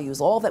values,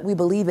 all that we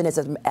believe in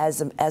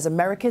as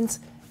Americans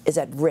is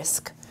at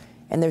risk.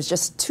 And there's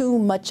just too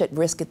much at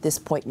risk at this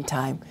point in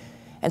time.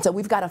 And so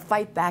we've got to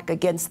fight back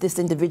against this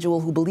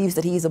individual who believes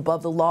that he's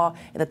above the law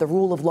and that the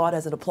rule of law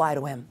doesn't apply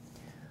to him.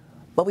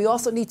 But we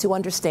also need to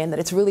understand that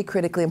it's really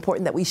critically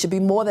important that we should be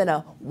more than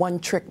a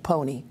one-trick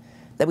pony,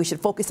 that we should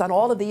focus on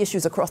all of the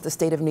issues across the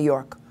state of New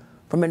York,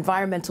 from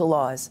environmental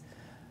laws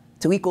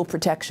to equal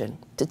protection,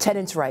 to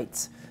tenants'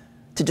 rights,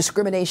 to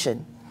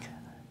discrimination,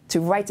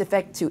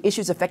 to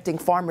issues affecting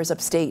farmers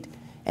upstate,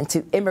 and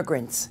to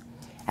immigrants.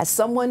 As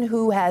someone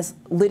who has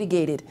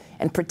litigated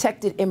and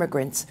protected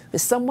immigrants,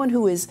 as someone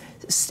who is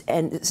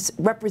and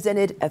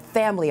represented a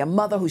family, a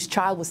mother whose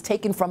child was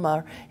taken from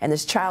her, and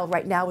this child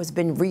right now has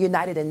been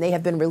reunited and they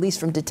have been released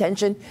from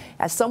detention,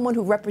 as someone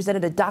who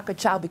represented a DACA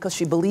child because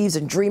she believes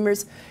in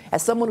dreamers,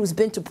 as someone who's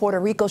been to Puerto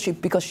Rico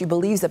because she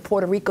believes that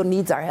Puerto Rico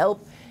needs our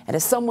help, and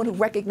as someone who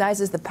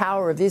recognizes the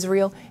power of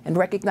Israel and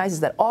recognizes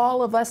that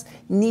all of us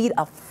need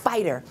a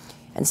fighter,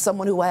 and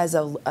someone who has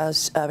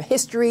a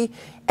history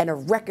and a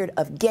record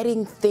of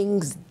getting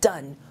things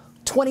done,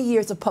 20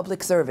 years of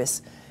public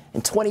service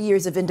and 20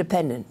 years of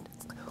independence,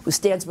 who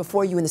stands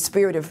before you in the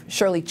spirit of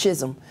Shirley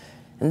Chisholm.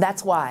 And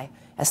that's why,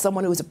 as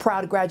someone who is a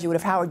proud graduate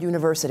of Howard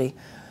University,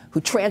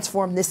 who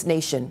transformed this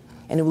nation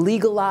and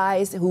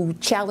who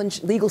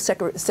challenged legal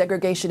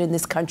segregation in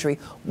this country,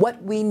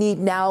 what we need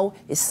now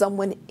is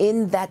someone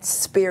in that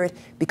spirit,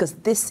 because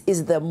this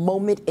is the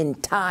moment in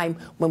time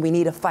when we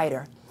need a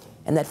fighter.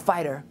 And that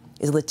fighter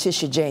is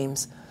Leecia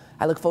James.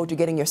 I look forward to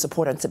getting your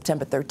support on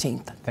September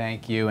 13th.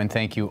 Thank you, and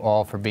thank you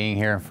all for being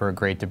here and for a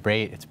great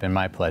debate. It's been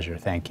my pleasure.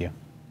 Thank you.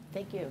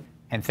 Thank you.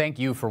 And thank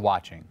you for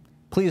watching.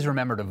 Please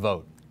remember to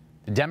vote.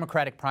 The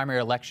Democratic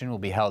primary election will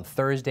be held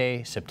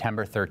Thursday,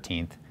 September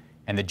 13th,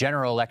 and the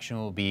general election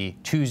will be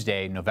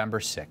Tuesday, November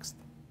 6th.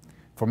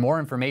 For more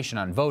information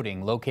on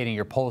voting, locating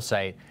your poll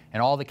site,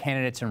 and all the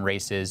candidates and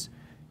races,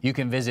 you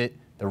can visit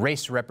the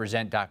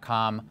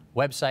racetorepresent.com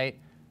website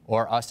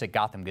or us at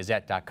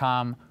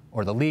gothamgazette.com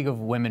or the League of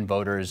Women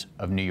Voters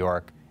of New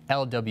York,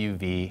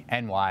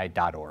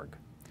 lwvny.org.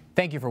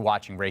 Thank you for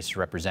watching Race to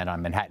Represent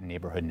on Manhattan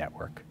Neighborhood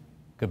Network.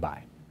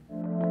 Goodbye.